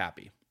 very, very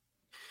happy.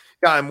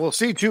 Yeah, and we'll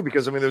see too,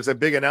 because there's a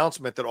big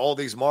announcement that all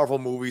these Marvel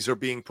movies are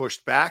being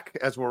pushed back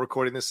as we're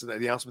recording this. The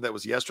announcement that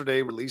was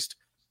yesterday released,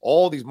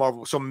 all these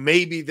Marvel. So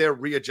maybe they're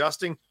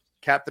readjusting.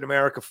 Captain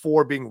America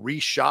 4 being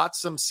reshot,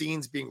 some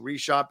scenes being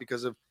reshot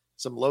because of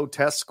some low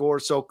test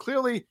scores. So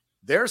clearly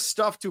there's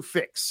stuff to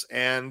fix.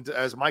 And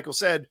as Michael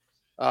said,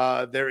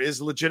 there is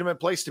a legitimate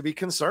place to be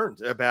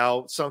concerned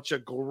about such a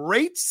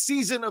great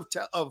season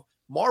of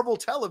Marvel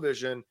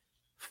television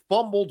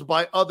fumbled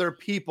by other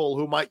people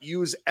who might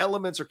use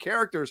elements or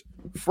characters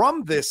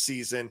from this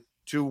season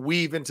to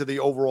weave into the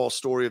overall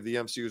story of the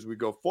MCU as we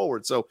go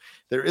forward. So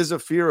there is a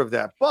fear of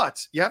that.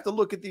 But you have to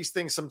look at these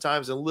things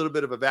sometimes in a little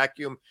bit of a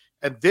vacuum.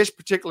 And this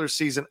particular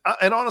season,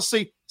 and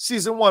honestly,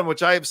 season 1,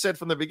 which I have said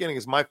from the beginning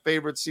is my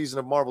favorite season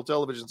of Marvel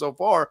television so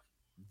far,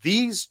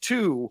 these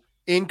two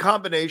in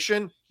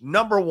combination,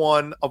 number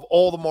 1 of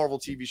all the Marvel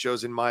TV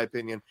shows, in my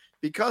opinion,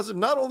 because of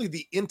not only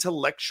the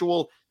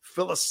intellectual,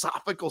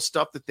 philosophical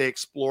stuff that they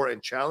explore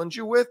and challenge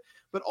you with,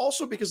 but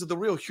also because of the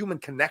real human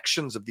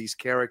connections of these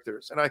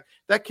characters. And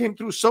that came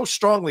through so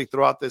strongly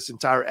throughout this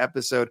entire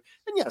episode.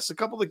 And yes, a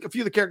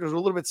few of the characters were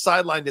a little bit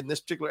sidelined in this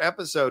particular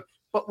episode,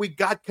 but we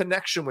got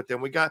connection with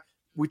them.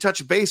 We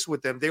touched base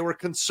with them. They were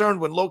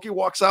concerned when Loki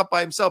walks out by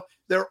himself.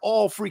 They're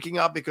all freaking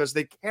out because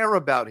they care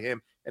about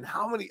him. And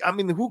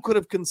who could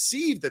have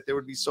conceived that there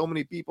would be so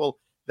many people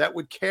that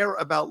would care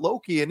about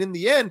Loki? And in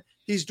the end,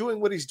 he's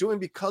doing what he's doing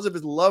because of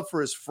his love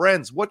for his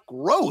friends. What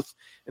growth.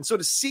 And so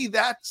to see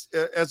that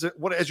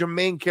as your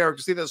main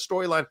character, see that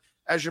storyline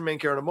as your main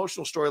character, an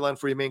emotional storyline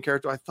for your main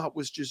character, I thought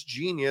was just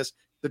genius.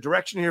 The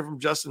direction here from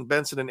Justin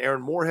Benson and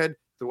Aaron Moorhead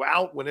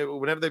throughout,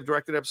 whenever they've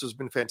directed episodes, has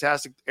been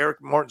fantastic.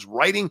 Eric Martin's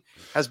writing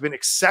has been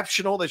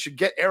exceptional. They should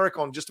get Eric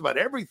on just about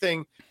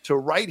everything to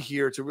write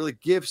here to really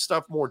give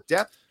stuff more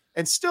depth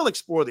and still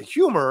explore the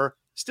humor,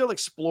 still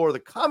explore the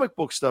comic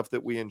book stuff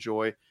that we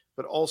enjoy,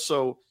 but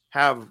also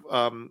have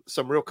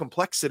some real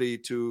complexity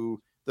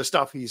to the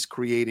stuff he's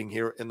creating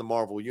here in the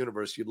Marvel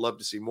universe. You'd love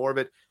to see more of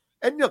it.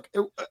 And look,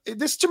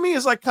 this to me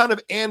is like kind of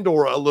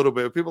Andor a little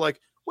bit. People are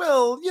like,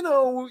 well,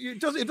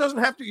 it doesn't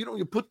have to,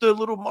 you put the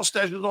little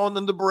mustaches on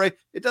and the beret.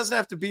 It doesn't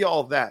have to be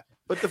all that.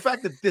 But the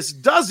fact that this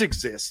does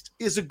exist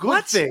is a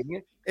good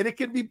thing, and it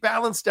can be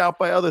balanced out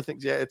by other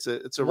things. Yeah, it's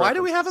a. Why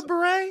do we have a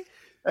beret?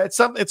 It's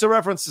a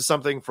reference to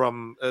something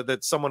from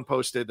that someone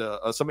posted,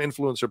 some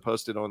influencer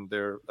posted on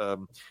their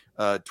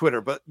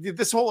Twitter. But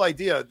this whole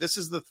idea, this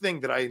is the thing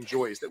that I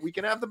enjoy, is that we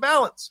can have the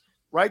balance,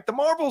 right? The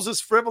Marvels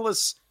is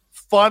frivolous,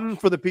 fun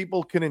for the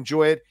people can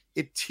enjoy it.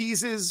 It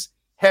teases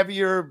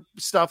heavier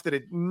stuff that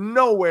it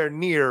nowhere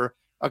near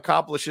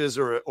accomplishes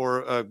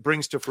or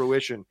brings to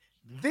fruition.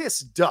 This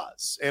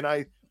does, and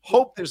I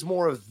hope there's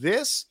more of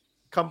this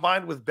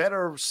combined with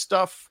better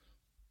stuff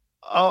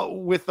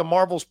with the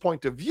Marvel's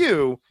point of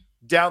view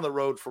down the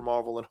road for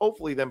Marvel, and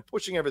hopefully them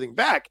pushing everything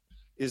back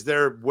is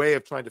their way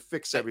of trying to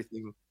fix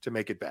everything to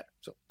make it better.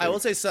 So I will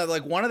say, so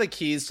like one of the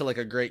keys to like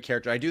a great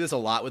character, I do this a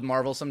lot with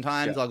Marvel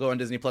sometimes. Yeah. I'll go on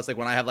Disney Plus, like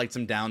when I have like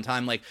some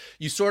downtime, like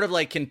you sort of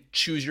like can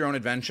choose your own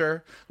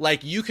adventure.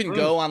 Like you can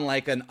go on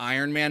like an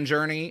Iron Man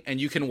journey,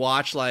 and you can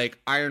watch like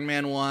Iron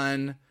Man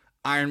 1,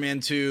 Iron Man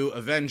 2,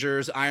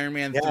 Avengers, Iron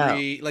Man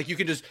 3. Like you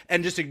can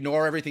just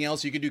ignore everything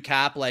else. You could do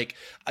Cap. Like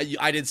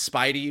I did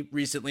Spidey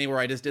recently, where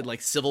I just did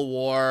like Civil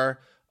War,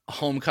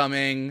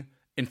 Homecoming,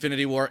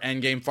 Infinity War,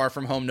 Endgame, Far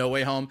From Home, No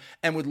Way Home.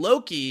 And with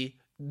Loki,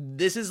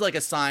 this is like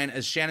a sign,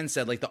 as Shannon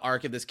said, like the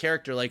arc of this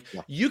character. Like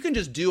you can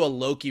just do a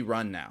Loki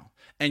run now,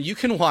 and you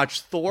can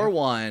watch Thor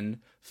 1,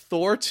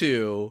 Thor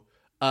 2,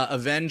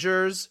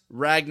 Avengers,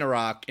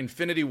 Ragnarok,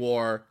 Infinity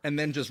War, and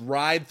then just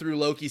ride through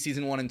Loki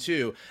season 1 and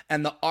 2.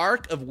 And the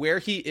arc of where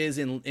he is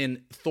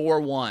in Thor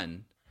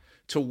 1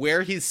 to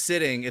where he's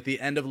sitting at the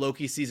end of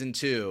Loki season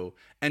 2,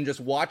 and just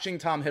watching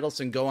Tom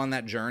Hiddleston go on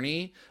that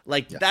journey,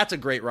 like that's a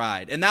great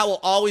ride. And that will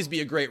always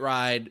be a great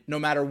ride no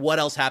matter what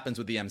else happens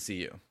with the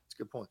MCU. That's a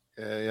good point.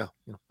 Yeah.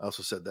 I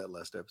also said that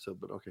last episode,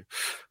 but okay.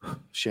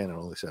 Shannon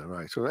only said it. All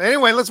right. So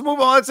anyway, let's move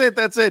on.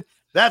 That's it.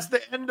 That's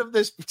the end of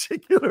this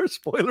particular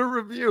spoiler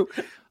review.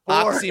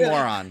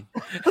 Oxymoron.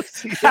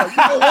 You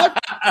know what?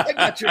 I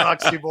got your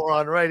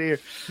oxymoron right here.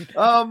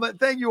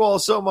 Thank you all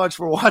so much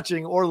for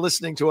watching or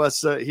listening to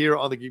us here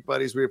on the Geek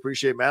Buddies. We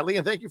appreciate it madly,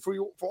 and thank you for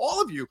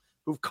all of you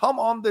who've come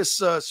on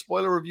this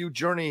spoiler review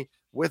journey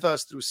with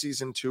us through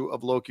season 2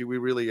 of Loki. We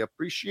really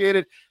appreciate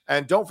it.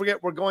 And don't forget,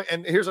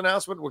 and here's an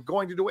announcement. We're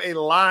going to do a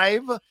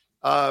live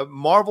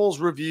Marvel's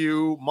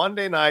review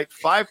Monday night,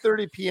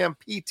 5:30 p.m.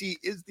 PT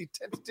is the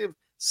tentative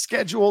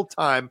scheduled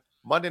time.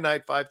 Monday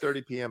night,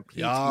 5:30 p.m.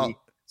 PT.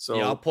 So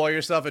y'all pour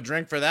yourself a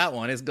drink for that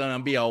one. It's going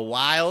to be a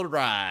wild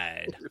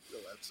ride. It'll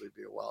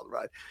absolutely be a wild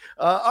ride.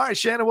 All right,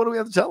 Shannon, what do we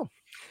have to tell them?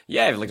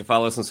 Yeah, if you'd like to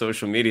follow us on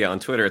social media, on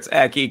Twitter, it's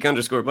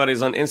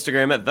 @geek_buddies, on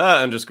Instagram at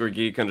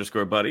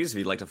 @the_geek_buddies. If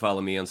you'd like to follow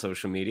me on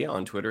social media,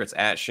 on Twitter, it's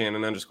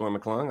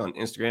 @Shannon_McClung, on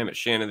Instagram at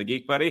Shannon the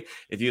Geek Buddy.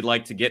 If you'd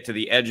like to get to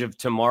the edge of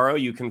tomorrow,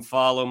 you can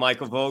follow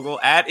Michael Vogel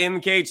at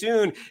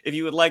MKToon. If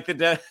you would like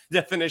the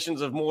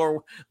definitions of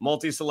more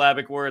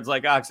multisyllabic words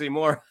like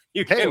oxymoron,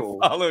 you can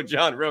follow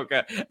John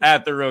Roca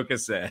at The Roca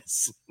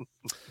Says.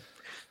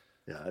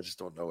 Yeah, I just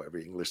don't know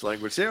every English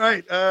language. All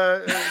right,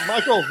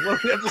 Michael,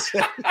 what do we have to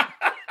say?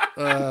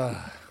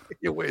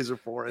 Your ways are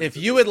foreign. If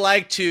you would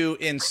like to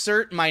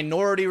insert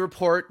Minority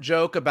Report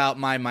joke about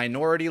my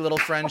minority little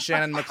friend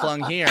Shannon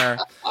McClung here,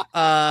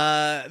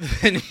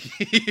 then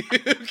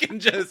you can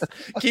just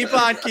keep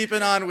on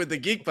keeping on with the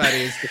Geek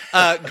Buddies.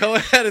 Go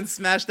ahead and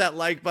smash that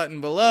like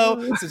button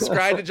below.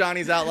 Subscribe to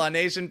Johnny's Outlaw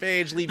Nation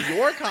page. Leave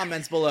your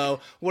comments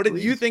below. What did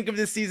you think of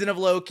this season of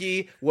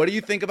Loki? What do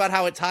you think about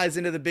how it ties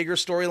into the bigger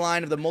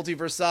storyline of the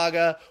multiverse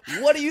saga?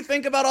 What do you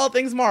think about all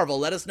things Marvel?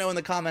 Let us know in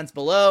the comments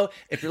below.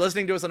 If you're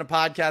listening to us on a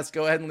podcast,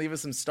 go ahead and leave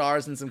us some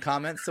stars and some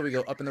comments so we go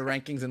up in the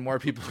rankings and more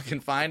people can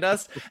find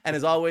us. And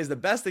as always, the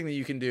best thing that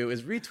you can do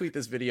is retweet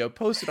this video,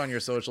 post it on your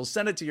socials,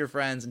 send it to your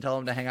friends, and tell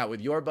them to hang out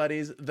with your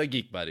buddies, the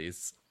Geek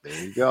Buddies.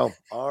 There you go.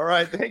 All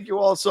right. Thank you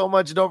all so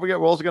much. Don't forget,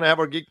 we're also going to have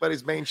our Geek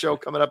Buddies main show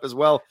coming up as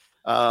well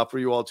for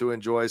you all to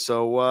enjoy.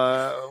 So,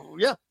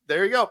 yeah,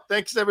 there you go.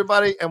 Thanks,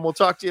 everybody. And we'll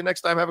talk to you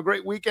next time. Have a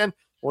great weekend.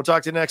 We'll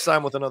talk to you next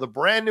time with another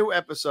brand new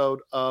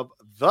episode of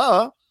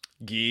The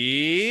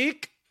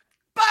Geek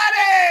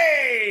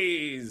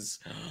Buddies!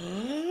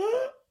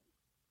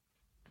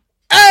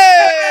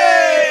 Hey!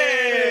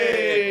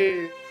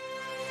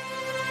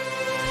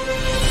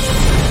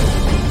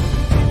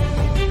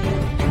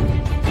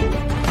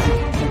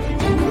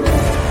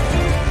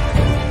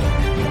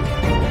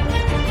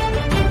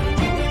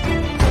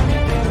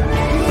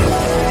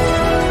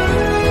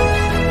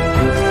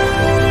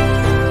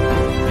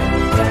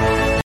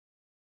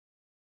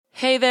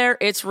 Hey there,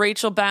 it's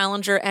Rachel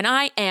Ballinger, and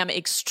I am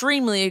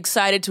extremely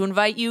excited to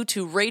invite you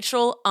to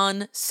Rachel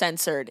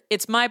Uncensored.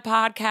 It's my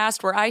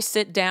podcast where I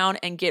sit down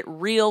and get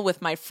real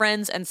with my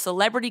friends and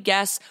celebrity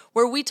guests,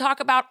 where we talk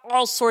about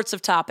all sorts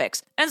of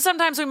topics. And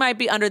sometimes we might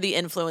be under the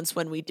influence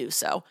when we do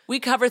so. We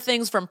cover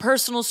things from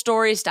personal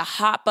stories to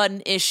hot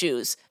button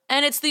issues.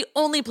 And it's the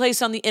only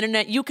place on the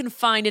internet you can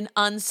find an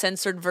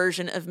uncensored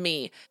version of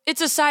me.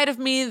 It's a side of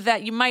me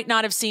that you might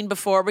not have seen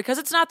before because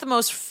it's not the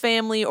most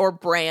family or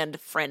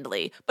brand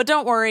friendly. But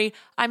don't worry,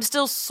 I'm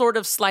still sort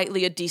of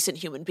slightly a decent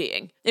human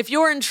being. If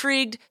you're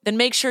intrigued, then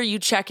make sure you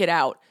check it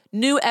out.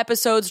 New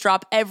episodes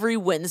drop every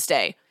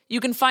Wednesday. You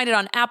can find it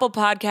on Apple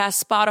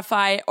Podcasts,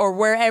 Spotify, or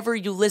wherever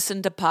you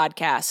listen to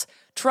podcasts.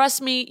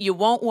 Trust me, you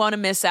won't want to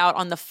miss out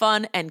on the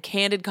fun and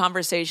candid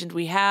conversations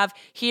we have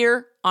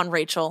here on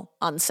Rachel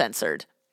Uncensored.